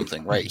onto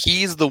something, right?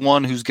 He's the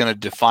one who's going to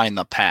define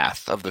the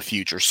path of the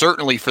future,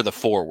 certainly for the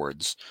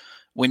forwards.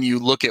 When you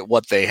look at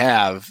what they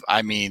have,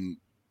 I mean,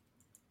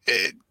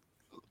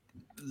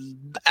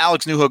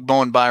 Alex Newhook,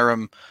 Bowen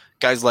Byram,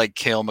 guys like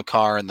Cale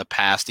Makar in the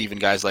past, even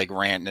guys like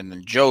Rantanen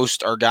and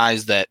Jost are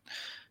guys that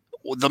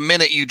the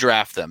minute you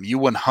draft them, you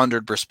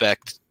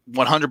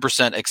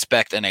 100%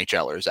 expect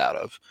NHLers out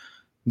of.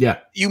 Yeah.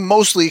 You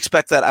mostly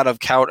expect that out of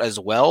Kaut as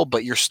well,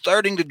 but you're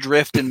starting to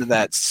drift into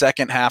that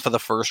second half of the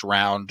first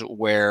round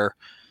where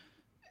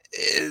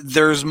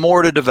there's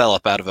more to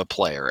develop out of a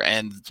player.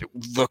 And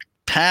the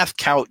path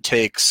Kaut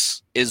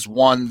takes is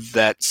one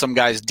that some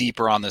guys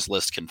deeper on this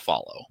list can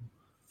follow.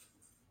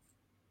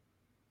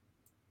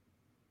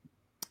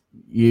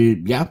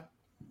 Yeah.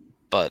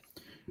 But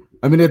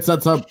I mean, it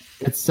sets up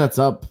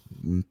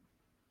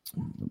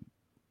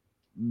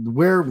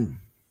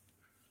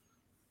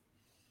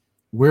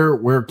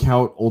where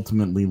Kaut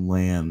ultimately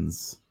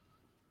lands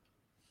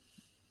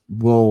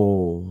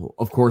will,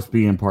 of course,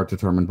 be in part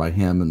determined by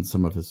him and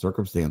some of his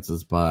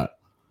circumstances, but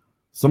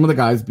some of the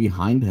guys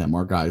behind him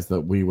are guys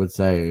that we would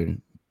say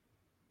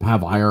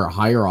have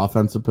higher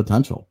offensive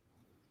potential.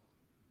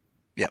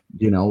 Yeah.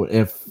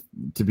 If,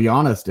 to be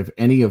honest, if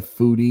any of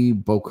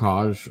Foudy,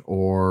 Bocage,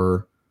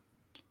 or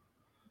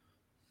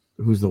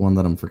who's the one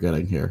that I'm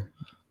forgetting here?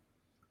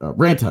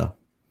 Ranta.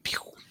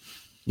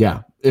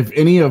 Yeah. If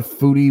any of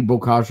Foudy,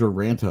 Bocage, or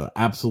Ranta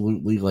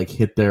absolutely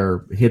hit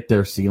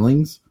their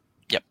ceilings.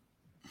 Yep.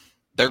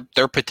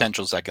 They're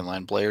potential second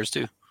line players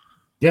too.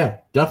 Yeah,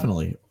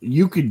 definitely.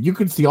 You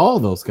could see all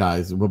of those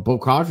guys, but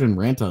Bocage and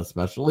Ranta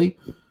especially.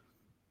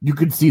 You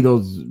could see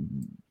those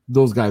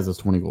guys as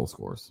 20-goal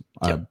scorers.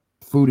 Yep.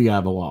 Foodie, I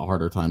have a lot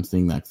harder time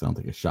seeing that because I don't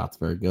think his shot's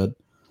very good.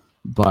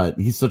 But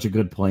he's such a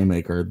good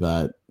playmaker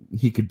that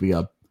he could be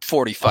a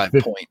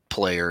 45-point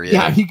player.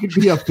 Yeah, he could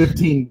be a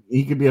 15.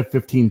 He could be a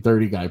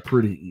 15-30 guy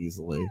pretty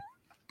easily.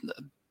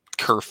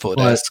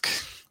 Kerfoot-esque.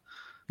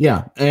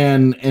 Yeah,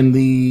 and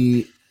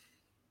the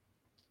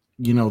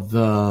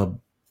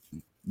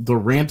the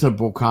Ranta,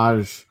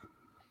 Bocage,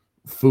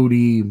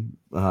 Foodie.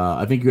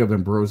 I think you have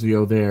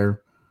Ambrosio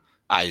there.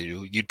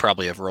 You'd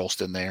probably have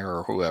Rolston there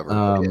or whoever.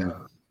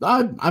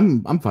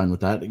 I'm fine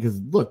with that because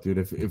look, dude,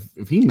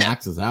 if he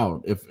maxes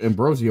out, if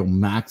Ambrosio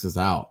maxes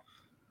out,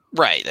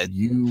 right,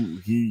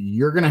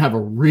 you're gonna have a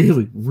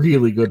really,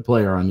 really good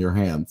player on your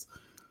hands.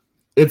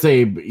 How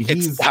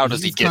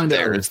does he get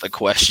there is the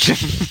question.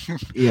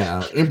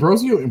 Yeah,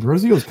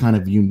 Ambrosio is kind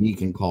of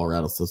unique in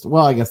Colorado system.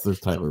 Well, I guess there's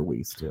Tyler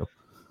Weiss too.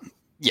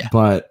 Yeah,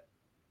 but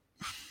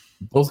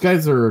those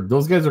guys are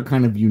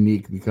kind of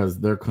unique because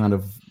they're kind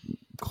of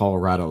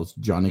Colorado's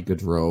Johnny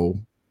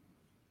Gaudreau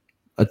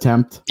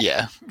attempt.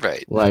 Yeah,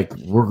 right. Like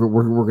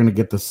we're gonna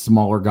get the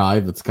smaller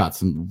guy that's got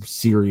some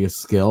serious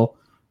skill,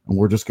 and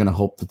we're just gonna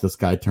hope that this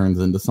guy turns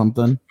into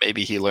something.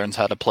 Maybe he learns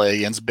how to play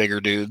against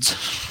bigger dudes.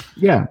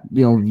 Yeah,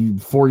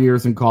 4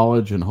 years in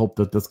college and hope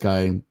that this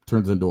guy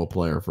turns into a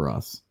player for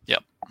us.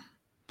 Yep.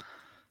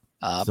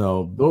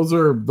 So those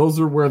are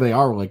where they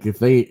are. Like if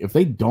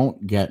they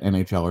don't get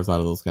NHLers out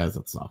of those guys,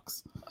 it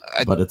sucks.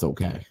 But it's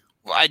okay.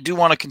 I do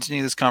want to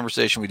continue this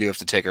conversation. We do have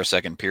to take our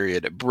second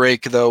period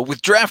break, though,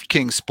 with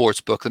DraftKings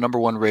Sportsbook, the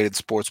 #1 rated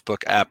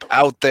sportsbook app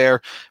out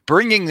there,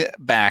 bringing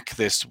back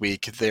this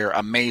week their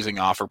amazing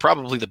offer,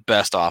 probably the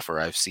best offer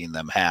I've seen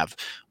them have,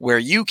 where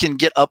you can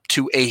get up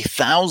to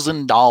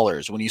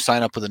 $1,000 when you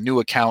sign up with a new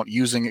account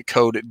using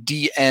code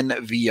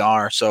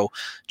DNVR. So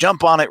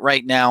jump on it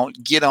right now.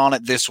 Get on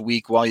it this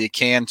week while you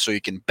can so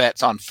you can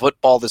bet on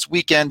football this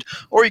weekend,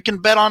 or you can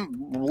bet on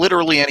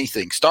literally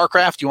anything.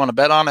 StarCraft, you want to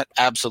bet on it?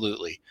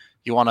 Absolutely.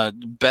 You want to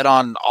bet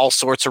on all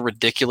sorts of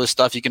ridiculous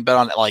stuff. You can bet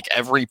on like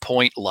every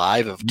point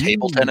live of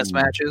table tennis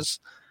matches.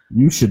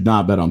 You should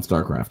not bet on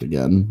StarCraft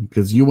again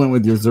because you went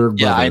with your Zerg.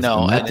 Yeah, I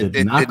know. And that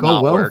did not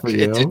go well for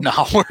you. It did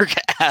not work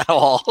at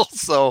all.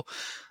 So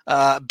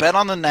bet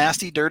on the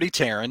nasty, dirty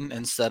Terran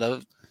instead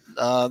of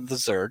the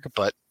Zerg.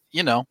 But,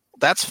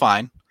 that's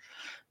fine.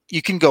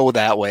 You can go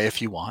that way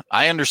if you want.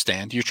 I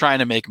understand. You're trying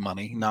to make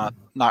money, not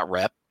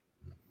rep.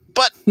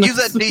 But use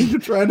that D.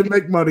 You're trying to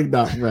make money,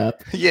 not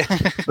rep. Yeah.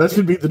 That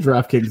should be the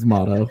DraftKings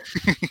motto.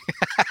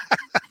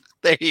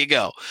 There you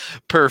go.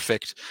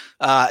 Perfect.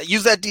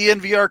 Use that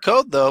DNVR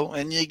code, though,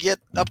 and you get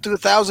up to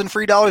 $1,000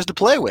 free to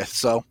play with.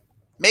 So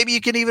maybe you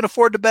can even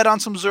afford to bet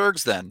on some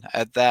Zergs then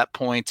at that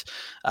point.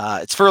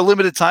 It's for a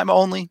limited time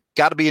only.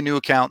 Got to be a new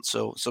account,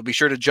 so be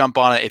sure to jump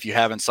on it if you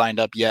haven't signed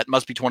up yet.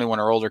 Must be 21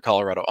 or older,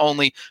 Colorado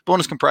only.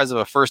 Bonus comprised of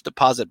a first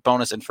deposit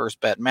bonus and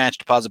first bet match.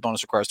 Deposit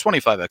bonus requires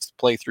 25x to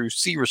play through.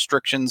 See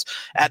restrictions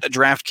at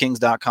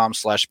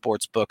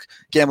DraftKings.com/sportsbook.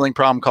 Gambling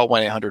problem, call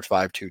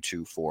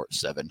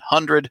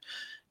 1-800-522-4700.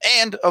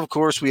 And, of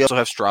course, we also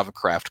have Strava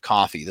Craft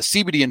Coffee, the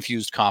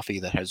CBD-infused coffee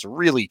that has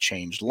really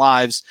changed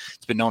lives.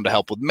 It's been known to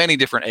help with many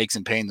different aches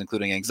and pains,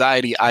 including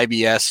anxiety,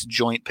 IBS,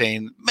 joint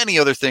pain, many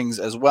other things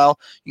as well.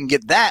 You can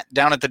get that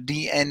down at the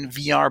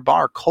DNVR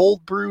bar,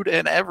 cold brewed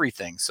and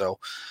everything. So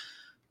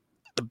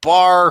the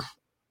bar,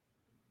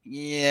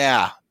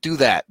 yeah, do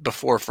that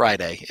before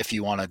Friday if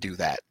you want to do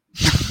that.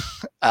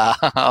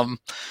 I'm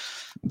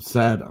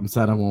sad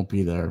I won't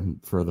be there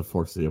for the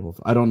foreseeable.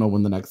 I don't know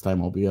when the next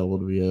time I'll be able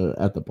to be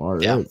at the bar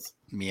is.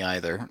 Me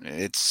either.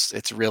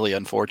 It's really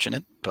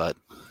unfortunate, but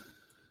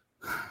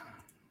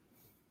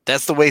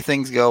that's the way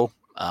things go.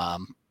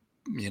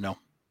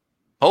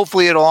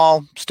 Hopefully it'll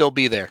all still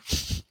be there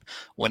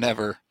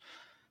whenever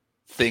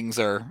things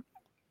are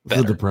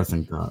better. It's a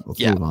depressing thought. Let's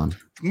move on.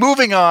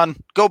 Moving on,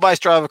 go buy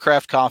Strava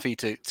Craft Coffee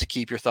to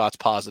keep your thoughts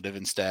positive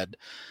instead.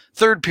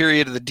 Third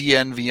period of the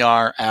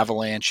DNVR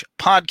Avalanche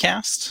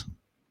podcast.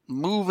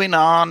 Moving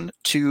on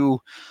to,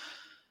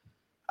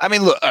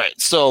 look, all right,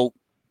 so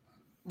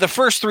the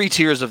first three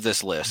tiers of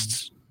this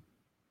list,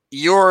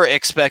 you're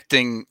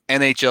expecting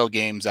NHL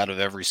games out of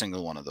every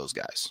single one of those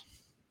guys.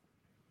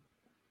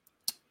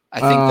 I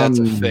think that's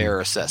a fair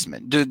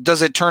assessment.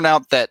 Does it turn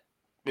out that,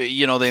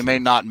 they may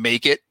not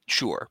make it?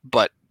 Sure,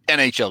 but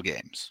NHL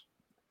games.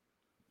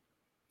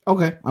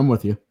 Okay, I'm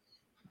with you.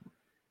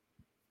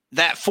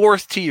 That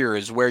fourth tier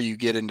is where you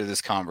get into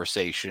this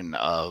conversation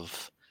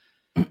of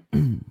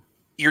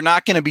you're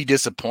not going to be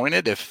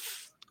disappointed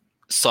if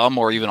some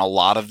or even a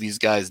lot of these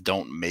guys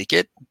don't make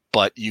it,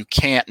 but you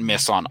can't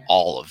miss on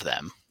all of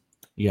them.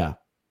 Yeah.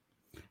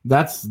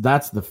 That's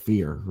the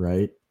fear,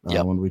 right?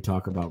 Yep. When we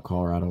talk about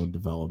Colorado and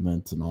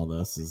development and all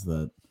this is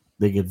that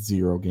they get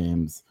 0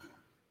 games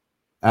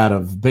out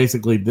of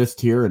basically this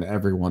tier and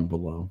everyone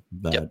below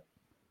that. Yep.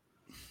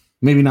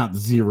 Maybe not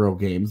 0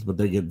 games, but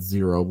they get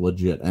 0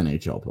 legit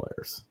NHL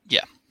players.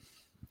 Yeah.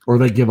 Or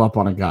they give up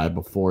on a guy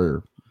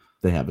before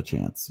they have a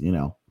chance, you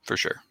know. For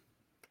sure.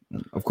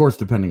 And of course,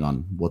 depending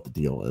on what the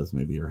deal is,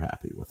 maybe you're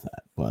happy with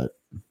that. But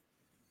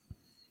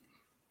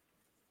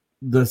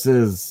this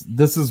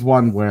is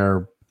one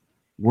where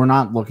we're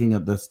not looking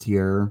at this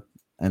tier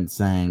and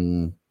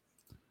saying,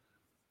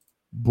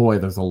 boy,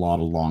 there's a lot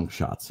of long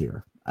shots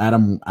here.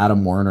 Adam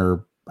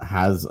Werner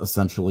has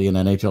essentially an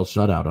NHL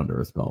shutout under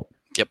his belt.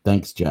 Yep.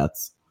 Thanks,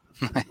 Jets.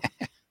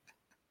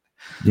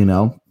 You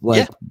know,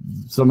 like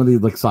some of the,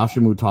 like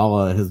Sasha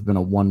Mutala has been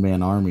a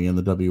one-man army in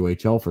the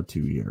WHL for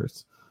 2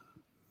 years.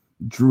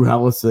 Drew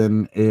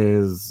Hellison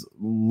is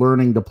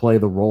learning to play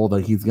the role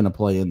that he's going to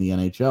play in the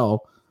NHL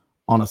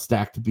on a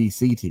stacked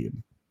BC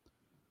team.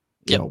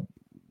 You know,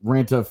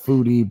 Ranta,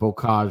 Foodie,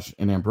 Bocage,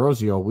 and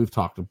Ambrosio, we've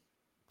talked a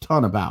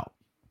ton about.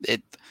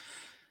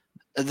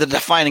 The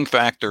defining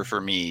factor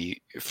for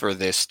me for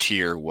this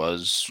tier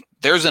was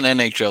there's an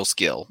NHL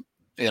skill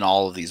in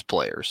all of these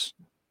players.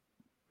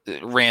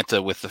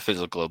 Ranta with the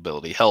physical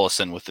ability,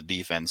 Hellison with the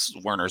defense.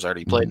 Werner's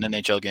already played an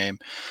NHL game.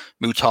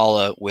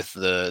 Mutala with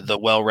the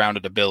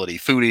well-rounded ability.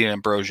 Foodie and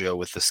Ambrosio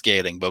with the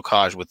skating.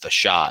 Bocage with the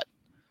shot.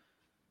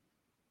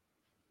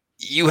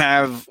 You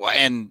have,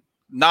 and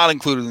not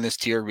included in this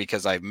tier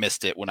because I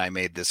missed it when I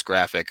made this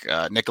graphic,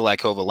 Nikolai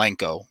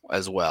Kovalenko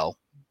as well.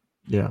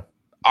 Yeah.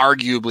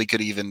 Arguably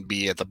could even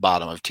be at the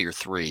bottom of tier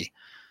 3.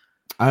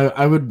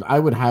 I would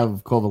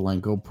have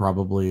Kovalenko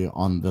probably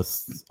on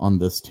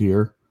this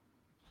tier.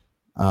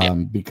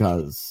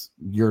 Because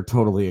you're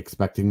totally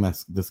expecting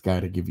this guy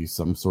to give you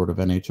some sort of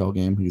NHL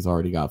game. He's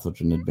already got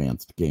such an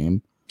advanced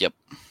game. Yep.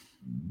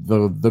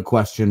 The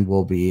question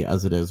will be,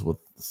 as it is with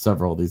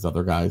several of these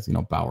other guys, you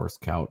know, Bowers,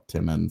 Kaut,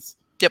 Timmins.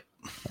 Yep.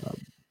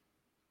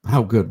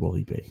 How good will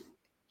he be?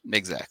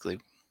 Exactly.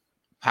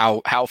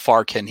 How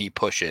far can he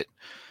push it?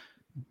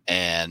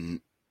 And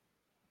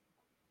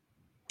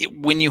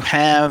when you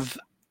have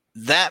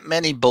that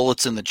many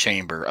bullets in the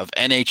chamber of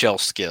NHL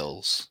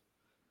skills,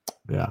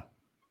 yeah,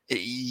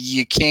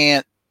 you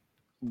can't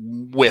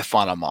whiff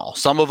on them all.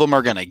 Some of them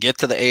are going to get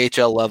to the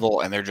AHL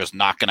level and they're just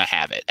not going to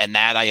have it. And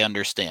that I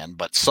understand,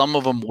 but some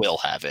of them will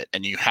have it,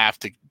 and you have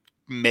to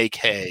make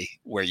hay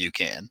where you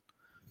can.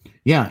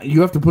 Yeah,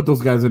 you have to put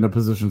those guys into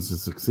positions to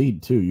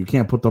succeed too. You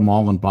can't put them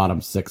all in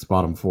bottom 6,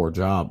 bottom 4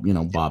 job, you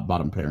know,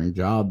 bottom pairing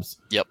jobs.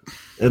 Yep.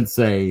 And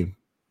say,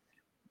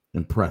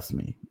 impress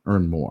me,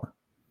 earn more.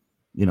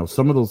 You know,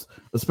 some of those,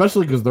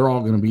 especially because they're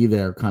all going to be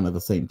there kind of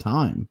the same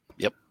time.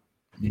 Yep.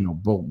 You know,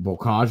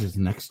 Bocage is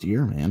next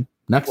year, man.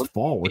 Next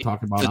fall, we're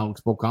talking about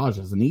Alex Bocage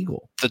as an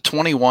Eagle. The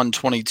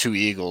 21-22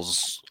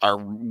 Eagles are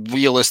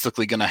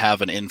realistically going to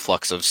have an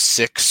influx of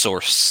 6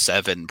 or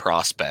 7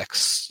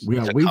 prospects.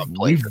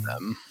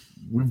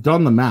 We've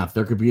done the math.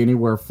 There could be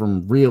anywhere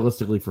from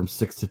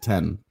 6 to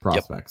 10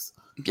 prospects.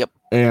 Yep.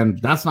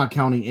 And that's not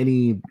counting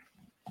any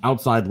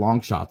outside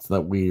long shots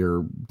that we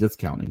are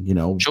discounting, you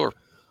know. Sure.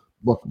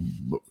 Look,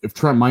 if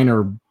Trent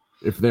Miner,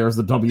 if there's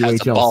the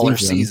WHL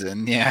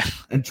season, yeah,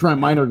 and Trent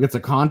Miner gets a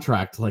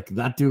contract, like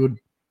that dude,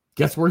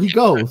 guess where he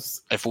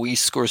goes? If we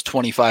scores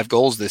 25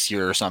 goals this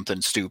year or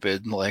something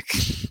stupid, like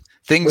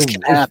things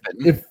can happen.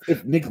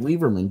 If Nick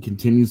Lieberman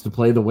continues to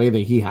play the way that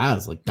he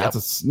has, like that's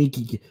a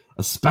sneaky,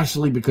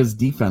 especially because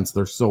defense,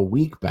 they're so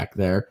weak back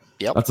there.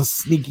 Yep. That's a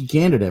sneaky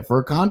candidate for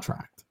a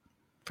contract.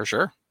 For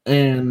sure.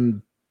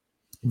 And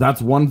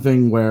that's one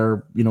thing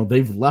where, you know,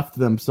 they've left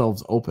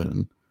themselves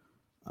open.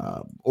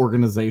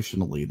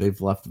 Organizationally, they've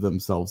left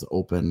themselves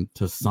open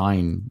to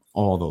sign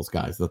all those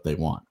guys that they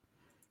want.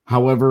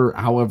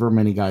 However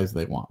many guys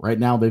they want. Right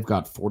now, they've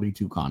got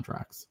 42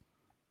 contracts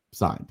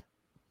signed.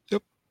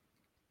 Yep.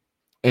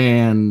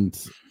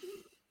 And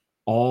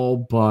all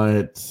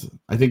but,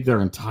 I think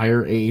their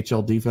entire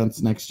AHL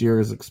defense next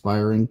year is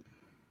expiring,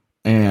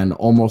 and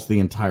almost the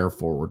entire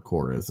forward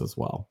core is as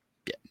well.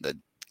 Yeah, the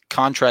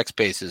contract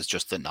space is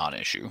just a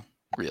non-issue,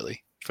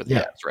 really. For the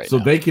Avs right so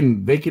now. they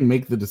can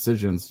make the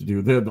decisions to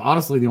do.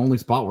 Honestly, the only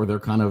spot where they're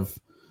going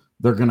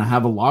to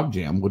have a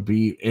logjam would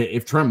be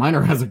if Trent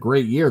Miner has a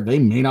great year. They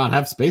may not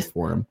have space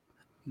for him.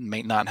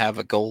 May not have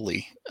a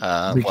goalie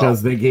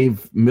because they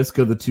gave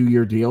Miska the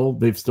 2-year deal.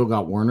 They've still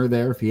got Werner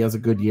there if he has a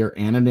good year.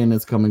 Ananen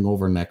is coming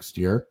over next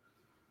year.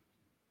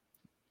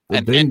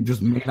 They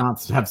just may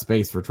not have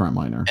space for Trent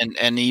Miner.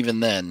 And even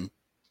then,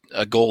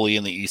 a goalie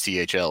in the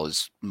ECHL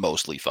is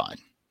mostly fine.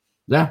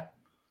 Yeah,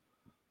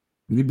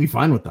 you'd be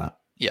fine with that.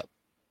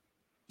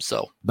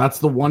 So that's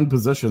the one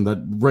position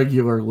that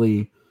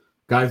regularly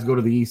guys go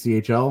to the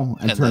ECHL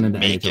and turn into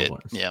NHL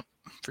players. Yeah,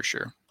 for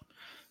sure.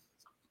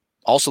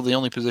 Also, the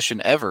only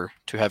position ever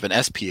to have an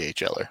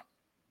SPHLer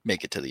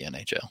make it to the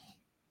NHL.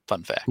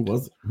 Fun fact. Who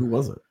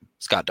was it?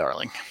 Scott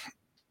Darling.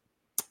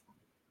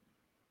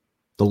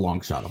 The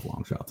long shot of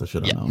long shots. I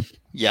should have known.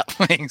 Yeah,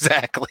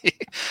 exactly.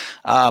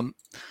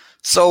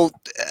 So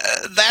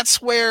that's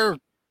where,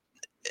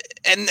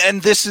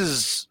 and this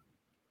is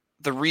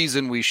the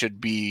reason we should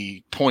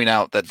point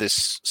out that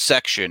this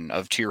section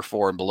of tier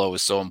 4 and below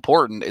is so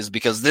important is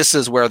because this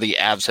is where the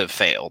Avs have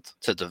failed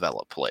to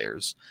develop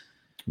players.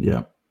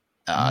 Yeah.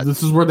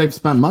 This is where they've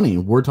spent money.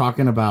 We're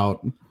talking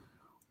about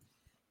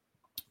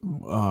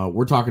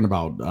we're talking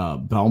about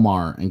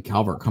Belmar and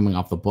Calvert coming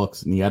off the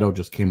books. Nieto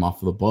just came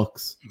off of the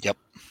books. Yep.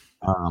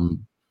 Val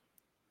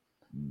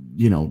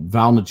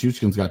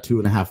Nichushkin's got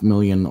 $2.5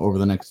 million over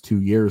the next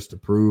 2 years to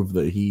prove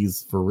that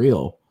he's for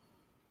real.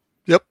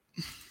 Yep.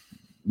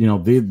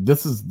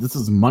 This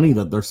is money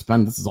that they're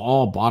spending. This is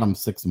all bottom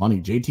six money.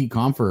 JT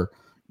Compher,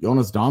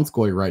 Jonas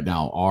Donskoy right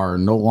now are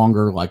no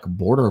longer like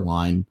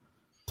borderline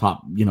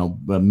top,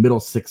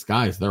 middle six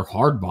guys. They're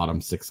hard bottom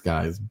six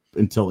guys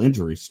until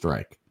injuries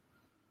strike.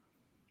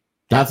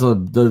 That's a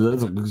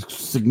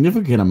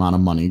significant amount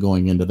of money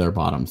going into their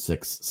bottom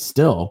six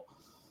still.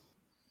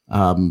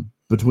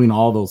 Between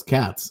all those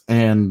cats.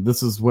 And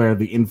this is where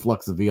the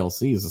influx of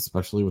VLCs,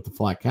 especially with the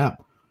flat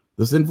cap,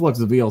 this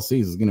influx of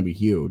VLCs is going to be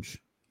huge.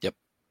 Yep.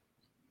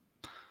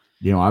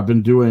 I've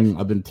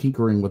been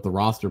tinkering with the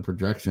roster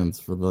projections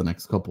for the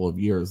next couple of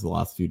years, the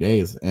last few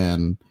days,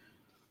 and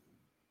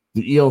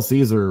the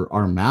ELCs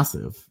are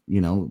massive.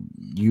 You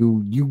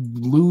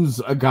lose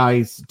a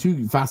guy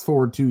fast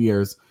forward 2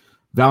 years,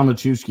 Val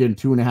Nichushkin,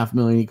 $2.5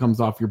 million. He comes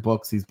off your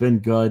books. He's been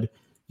good.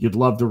 You'd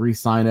love to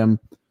re-sign him.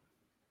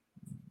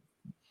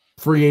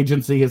 Free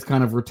agency has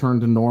kind of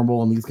returned to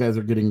normal, and these guys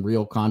are getting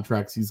real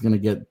contracts. He's going to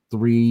get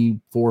 $3-4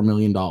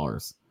 million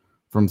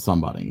from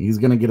somebody. He's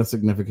going to get a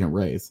significant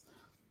raise.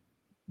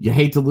 You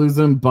hate to lose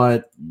him,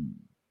 but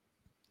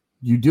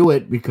you do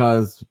it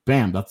because,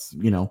 bam, that's,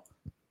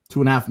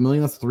 $2.5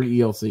 million. That's 3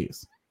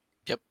 ELCs.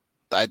 Yep.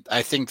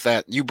 I think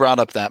that you brought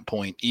up that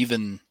point,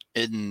 even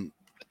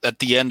at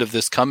the end of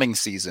this coming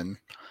season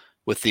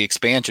with the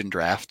expansion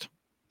draft.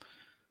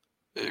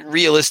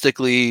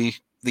 Realistically,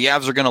 the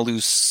Avs are going to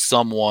lose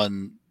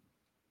someone,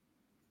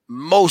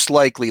 most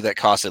likely that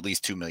costs at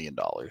least $2 million.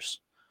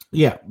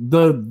 Yeah,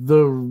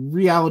 the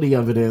reality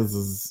of it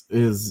is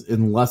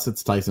unless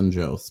it's Tyson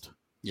Jost,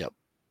 yep,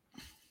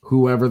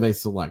 whoever they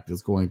select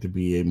is going to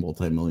be a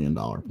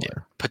multi-million-dollar player,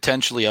 yeah,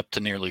 potentially up to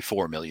nearly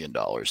 $4 million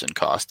in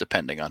cost,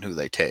 depending on who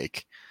they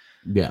take.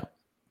 Yeah,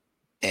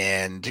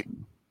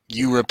 and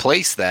you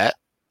replace that.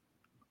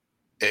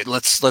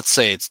 Let's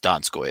say it's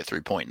Donskoy at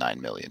 $3.9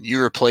 million.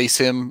 You replace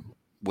him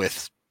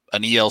with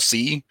an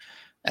ELC,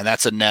 and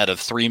that's a net of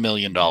 $3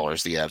 million the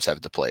Avs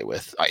have to play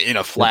with. In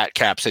a flat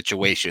cap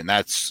situation,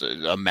 that's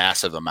a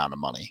massive amount of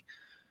money.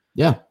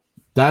 Yeah,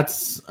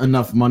 that's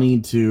enough money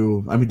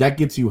that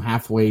gets you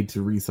halfway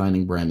to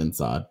re-signing Brandon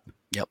Saad.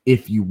 Yep.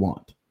 If you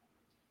want.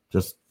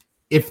 Just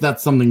if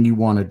that's something you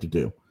wanted to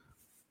do.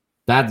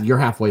 That you're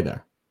halfway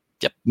there.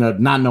 Yep.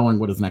 Not knowing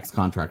what his next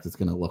contract is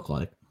going to look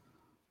like.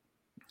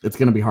 It's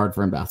going to be hard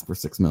for him to ask for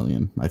 $6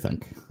 million, I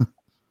think.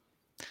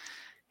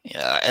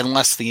 Yeah,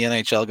 unless the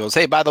NHL goes,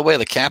 hey, by the way,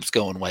 the cap's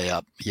going way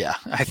up. Yeah,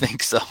 I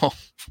think so.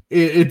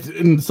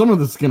 And some of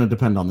this is going to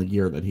depend on the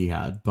year that he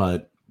had,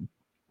 but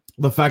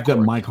the fact that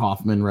Mike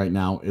Hoffman right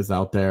now is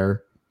out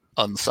there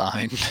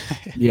unsigned.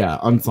 Yeah,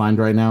 unsigned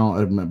right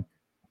now.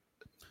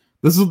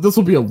 This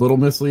will be a little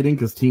misleading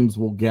because teams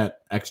will get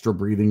extra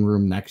breathing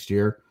room next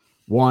year.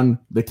 One,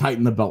 they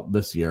tighten the belt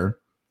this year.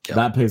 Yep.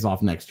 That pays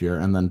off next year.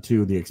 And then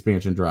two, the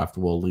expansion draft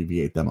will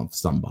alleviate them of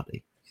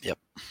somebody. Yep.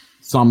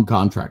 Some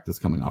contract is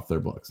coming off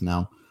their books.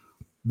 Now,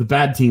 the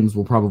bad teams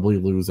will probably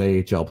lose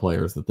AHL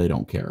players that they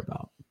don't care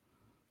about.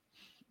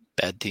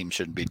 Bad teams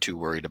shouldn't be too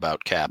worried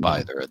about cap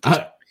either at this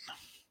point.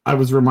 I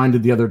was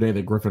reminded the other day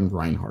that Griffin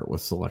Reinhart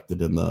was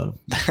selected in the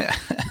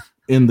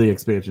in the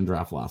expansion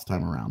draft last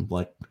time around.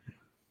 Like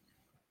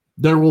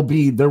there will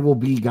be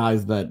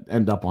guys that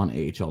end up on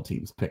AHL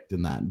teams picked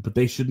in that, but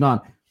they should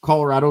not.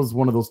 Colorado is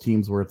one of those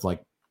teams where it's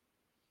like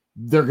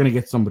they're going to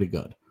get somebody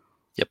good.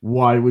 Yep.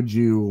 Why would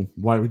you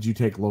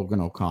take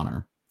Logan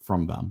O'Connor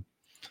from them?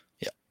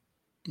 Yep.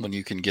 When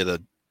you can get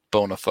a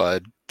bona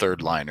fide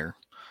third liner.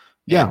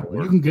 Yeah,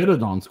 you can get a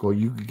Donskoy,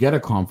 you can get a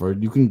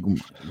Comfort, you can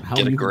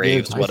get a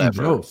Graves,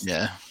 whatever. Jost.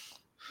 Yeah.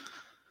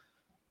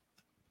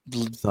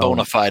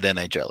 Bona fide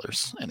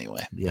NHLers,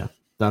 anyway. Yeah,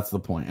 that's the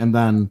point. And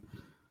then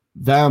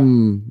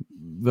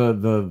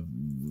the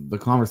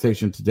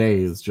conversation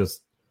today is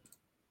just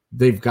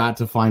they've got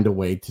to find a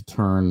way to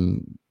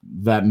turn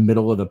that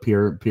middle of the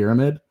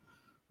pyramid,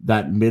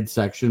 that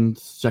midsection,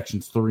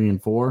 sections 3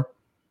 and 4,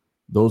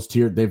 those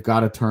tier, they've got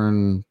to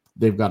turn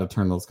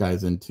those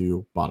guys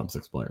into bottom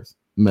 6 players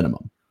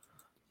minimum.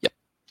 Yep.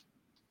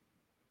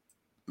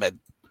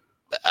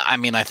 I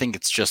mean, I think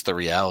it's just the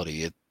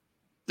reality.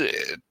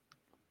 The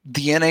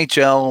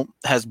NHL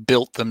has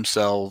built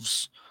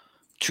themselves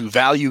to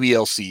value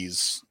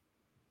ELCs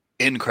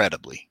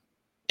incredibly.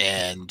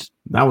 And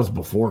that was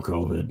before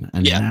COVID.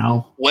 And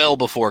now? Well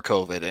before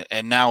COVID.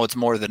 And now it's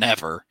more than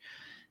ever.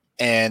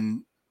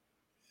 And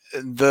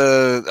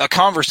a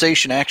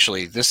conversation,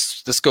 actually,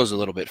 this goes a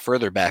little bit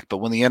further back, but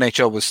when the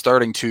NHL was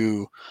starting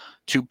to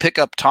pick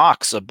up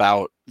talks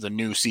about the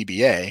new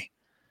CBA,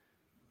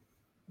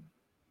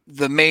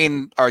 the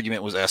main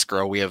argument was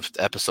escrow. We have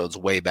episodes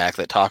way back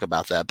that talk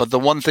about that. But the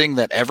one thing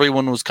that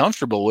everyone was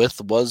comfortable with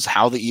was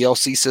how the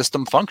ELC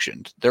system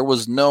functioned. There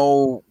was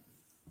no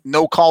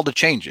call to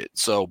change it.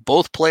 So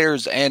both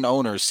players and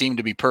owners seem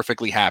to be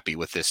perfectly happy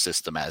with this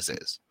system as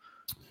is.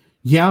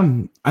 Yeah,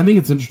 I think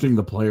it's interesting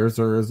the players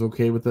are as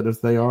okay with it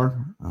as they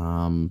are.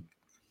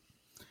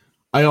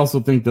 I also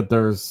think that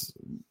there's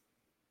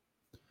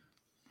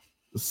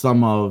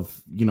some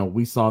of,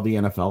 we saw the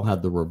NFL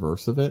had the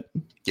reverse of it.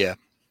 Yeah.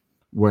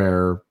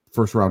 Where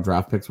first round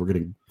draft picks were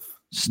getting,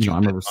 I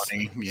remember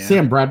money. Yeah.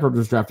 Sam Bradford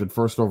was drafted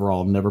first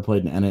overall, never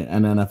played an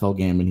NFL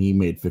game, and he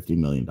made $50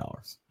 million.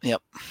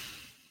 Yep.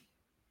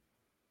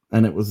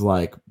 And it was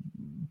like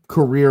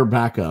career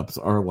backups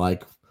are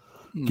like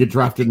get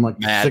drafted in like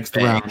sixth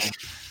round,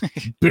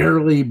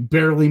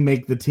 barely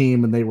make the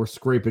team, and they were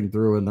scraping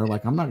through, and they're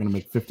like, I'm not going to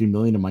make $50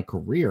 million in my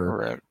career,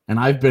 right. And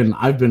I've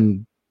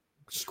been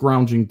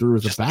scrounging through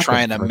as just a backup,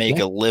 trying to make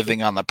a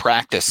living on the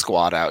practice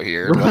squad out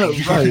here,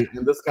 right?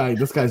 And this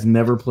guy's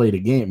never played a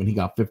game, and he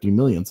got $50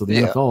 million. So the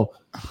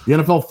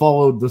NFL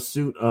followed the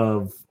suit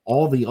of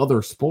all the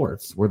other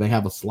sports where they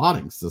have a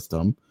slotting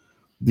system.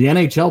 The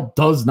NHL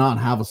does not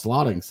have a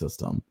slotting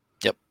system.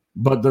 Yep.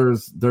 But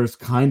there's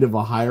kind of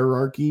a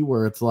hierarchy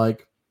where it's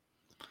like,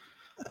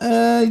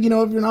 if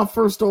you're not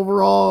first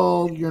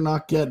overall, you're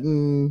not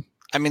getting.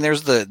 I mean,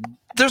 there's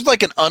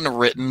like an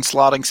unwritten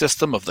slotting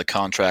system of the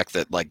contract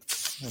that like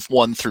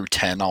 1 through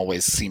 10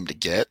 always seem to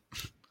get.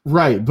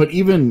 Right, but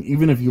even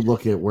if you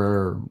look at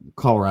where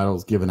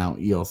Colorado's given out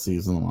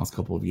ELCs in the last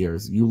couple of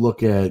years, you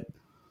look at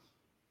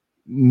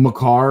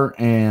Makar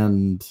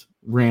and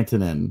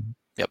Rantanen.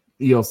 Yep.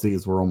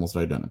 ELCs were almost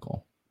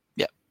identical.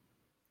 Yep.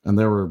 And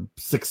there were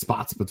 6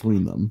 spots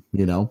between them,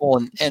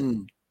 Well,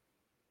 and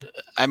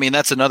I mean,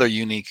 that's another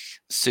unique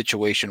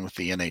situation with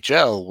the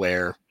NHL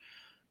where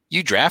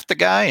you draft the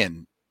guy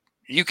and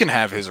you can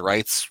have his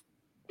rights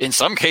in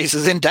some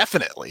cases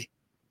indefinitely.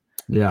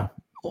 Yeah.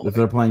 If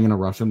they're playing in a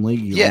Russian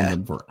league, you own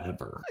them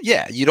forever.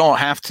 Yeah. You don't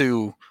have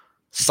to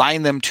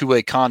sign them to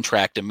a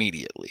contract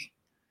immediately.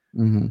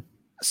 Mm-hmm.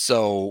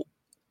 So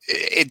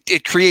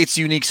it creates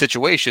unique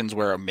situations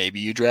where maybe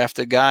you draft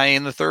a guy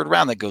in the 3rd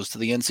round that goes to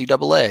the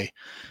NCAA,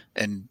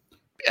 and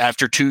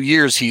after 2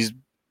 years, he's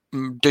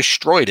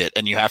destroyed it,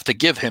 and you have to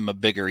give him a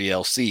bigger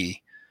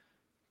ELC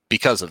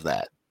because of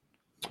that.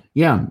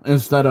 Yeah,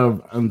 instead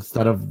of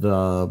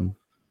the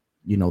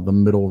the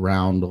middle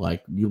round,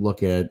 like you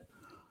look at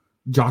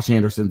Josh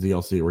Anderson's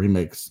ELC where he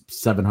makes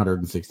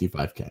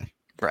 $765K.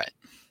 Right.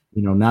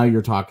 Now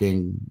you're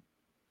talking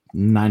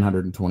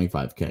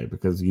 $925K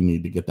because you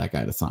need to get that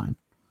guy to sign.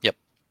 Yep.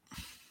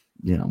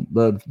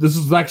 This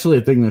is actually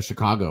a thing that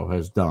Chicago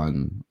has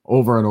done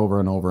over and over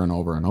and over and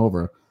over and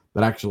over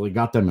that actually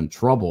got them in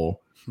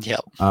trouble.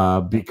 Yep.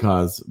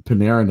 Because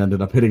Panarin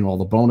ended up hitting all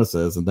the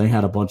bonuses, and they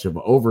had a bunch of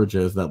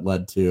overages that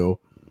led to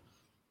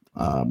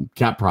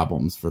cap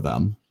problems for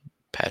them.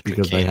 Patrick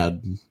because Kane they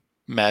had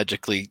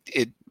magically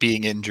it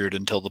being injured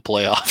until the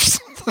playoffs.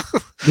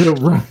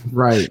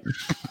 right.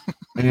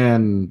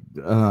 And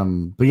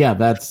but yeah,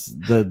 that's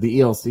the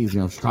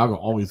ELCs. Chicago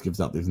always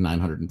gives out these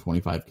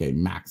 $925K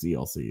max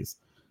ELCs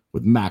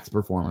with max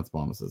performance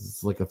bonuses.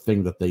 It's like a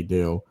thing that they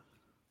do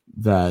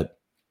that.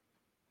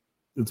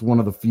 It's one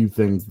of the few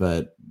things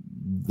that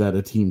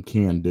a team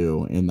can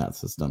do in that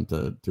system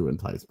to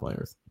entice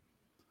players.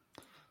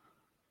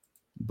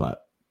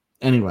 But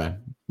anyway,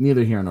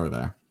 neither here nor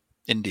there.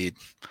 Indeed.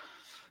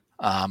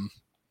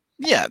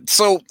 Yeah.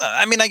 So,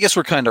 I mean, I guess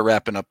we're kind of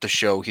wrapping up the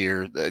show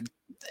here.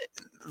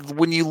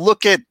 When you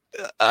look at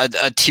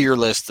a tier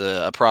list,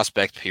 a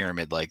prospect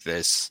pyramid like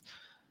this,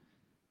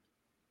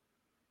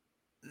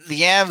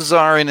 the Avs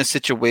are in a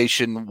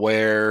situation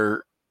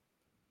where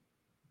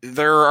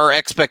there are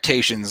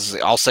expectations,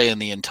 I'll say, in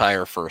the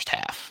entire first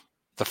half,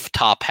 the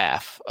top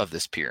half of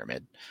this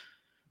pyramid.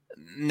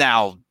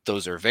 Now,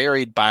 those are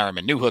varied. Byram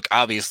and Newhook,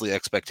 obviously,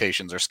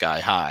 expectations are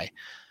sky high.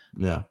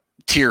 Yeah.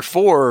 Tier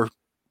 4,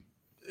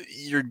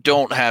 you're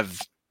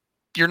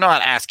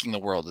not asking the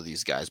world of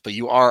these guys, but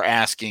you are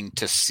asking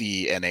to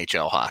see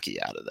NHL hockey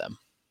out of them.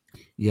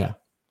 Yeah.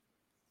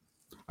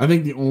 I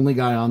think the only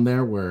guy on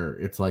there where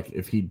it's like,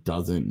 if he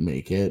doesn't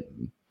make it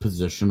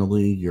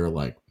positionally, you're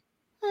like,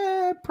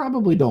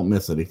 probably don't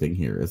miss anything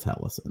here is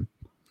Helleson.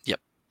 Yep.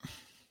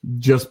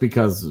 Just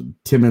because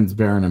Timmins,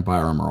 Barron, and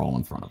Byram are all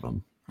in front of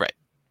him. Right.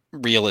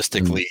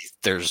 Realistically,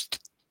 there's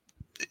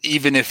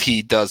even if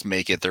he does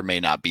make it, there may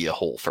not be a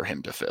hole for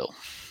him to fill.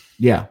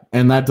 Yeah,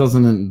 and that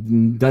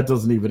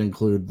doesn't even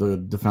include the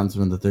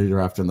defenseman that they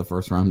draft in the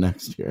first round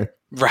next year.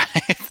 Right.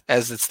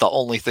 As it's the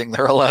only thing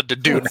they're allowed to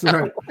do. That's now.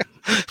 Right.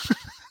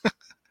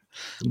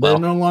 They're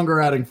no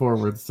longer adding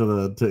forwards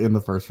to in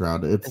the first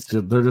round.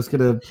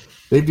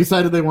 They've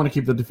decided they want to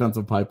keep the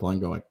defensive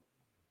pipeline going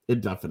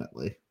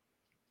indefinitely.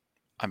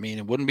 I mean,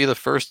 it wouldn't be the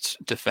first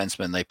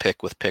defenseman they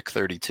pick with pick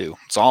 32.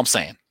 That's all I'm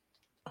saying.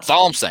 That's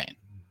all I'm saying.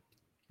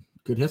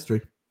 Good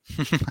history.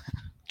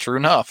 True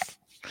enough.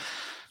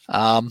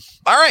 All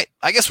right.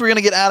 I guess we're going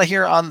to get out of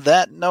here on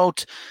that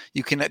note.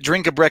 You can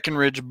drink a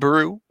Breckenridge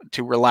brew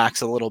to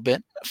relax a little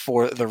bit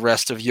for the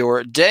rest of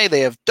your day. They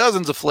have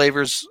dozens of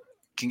flavors.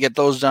 Can get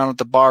those down at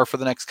the bar for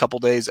the next couple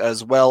days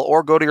as well,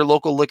 or go to your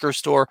local liquor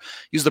store.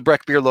 Use the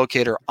Breck Beer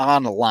Locator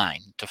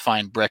online to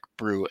find Breck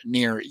Brew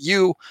near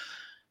you.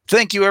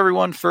 Thank you,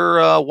 everyone,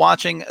 for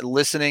watching,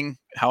 listening,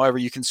 however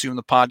you consume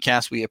the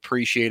podcast. We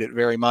appreciate it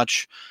very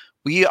much.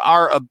 We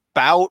are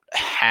about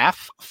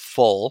half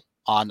full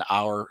on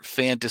our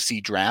fantasy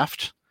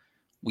draft.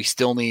 We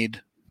still need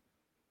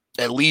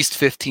at least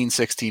 15,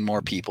 16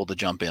 more people to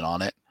jump in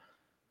on it.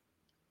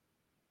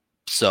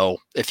 So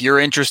if you're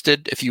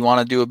interested, if you want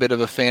to do a bit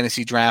of a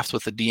fantasy draft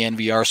with the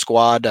DNVR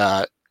squad,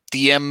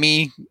 DM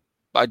me,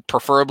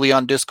 preferably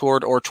on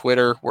Discord or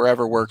Twitter,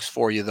 wherever works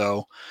for you,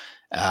 though,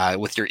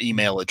 with your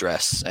email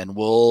address, and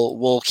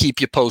we'll keep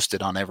you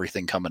posted on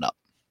everything coming up.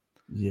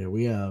 Yeah,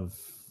 we have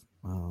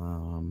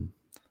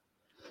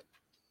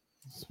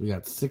we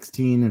got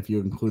 16 if you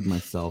include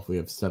myself. We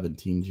have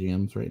 17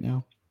 GMs right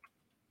now.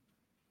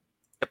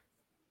 Yep.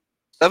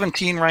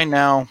 17 right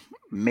now,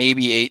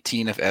 maybe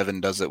 18 if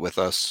Evan does it with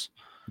us.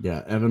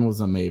 Yeah, Evan was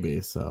a maybe,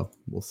 so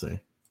we'll see.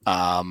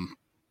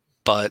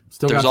 But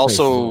Still there's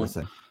also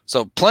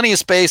so plenty of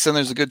space, and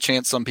there's a good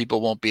chance some people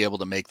won't be able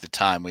to make the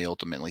time we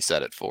ultimately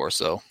set it for.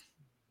 So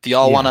if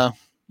y'all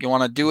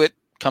wanna do it,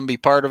 come be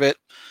part of it.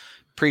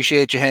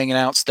 Appreciate you hanging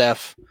out,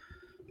 Steph.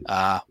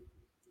 Yeah,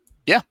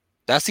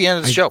 that's the end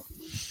of the show.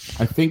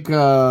 I think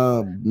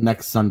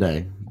next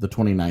Sunday, the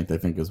 29th, I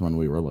think is when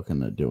we were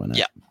looking at doing it.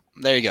 Yeah,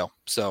 there you go.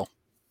 So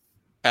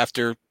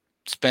after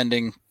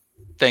spending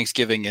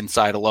Thanksgiving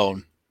inside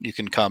alone, you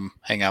can come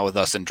hang out with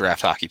us and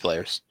draft hockey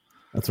players.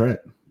 That's right.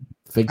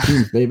 Fake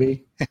teams,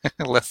 baby.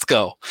 Let's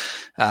go.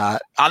 On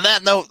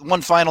that note,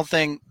 one final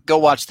thing. Go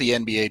watch the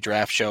NBA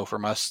draft show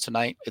from us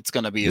tonight. It's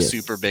going to be a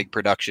super big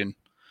production.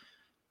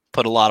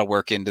 Put a lot of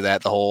work into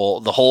that. The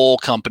whole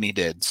company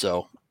did.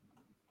 So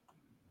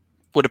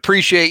would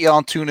appreciate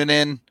y'all tuning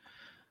in.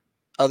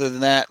 Other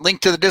than that,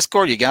 link to the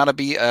Discord. You got to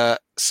be a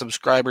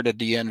subscriber to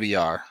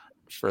DNVR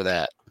for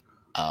that.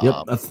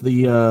 Yep, that's the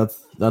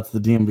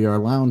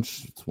DNVR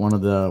Lounge. It's one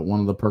of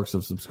the perks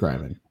of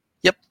subscribing.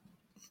 Yep.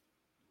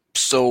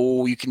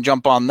 So you can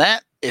jump on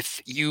that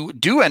if you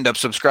do end up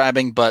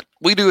subscribing, but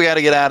we do got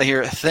to get out of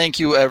here. Thank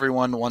you,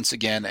 everyone, once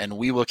again, and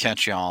we will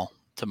catch y'all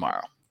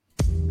tomorrow.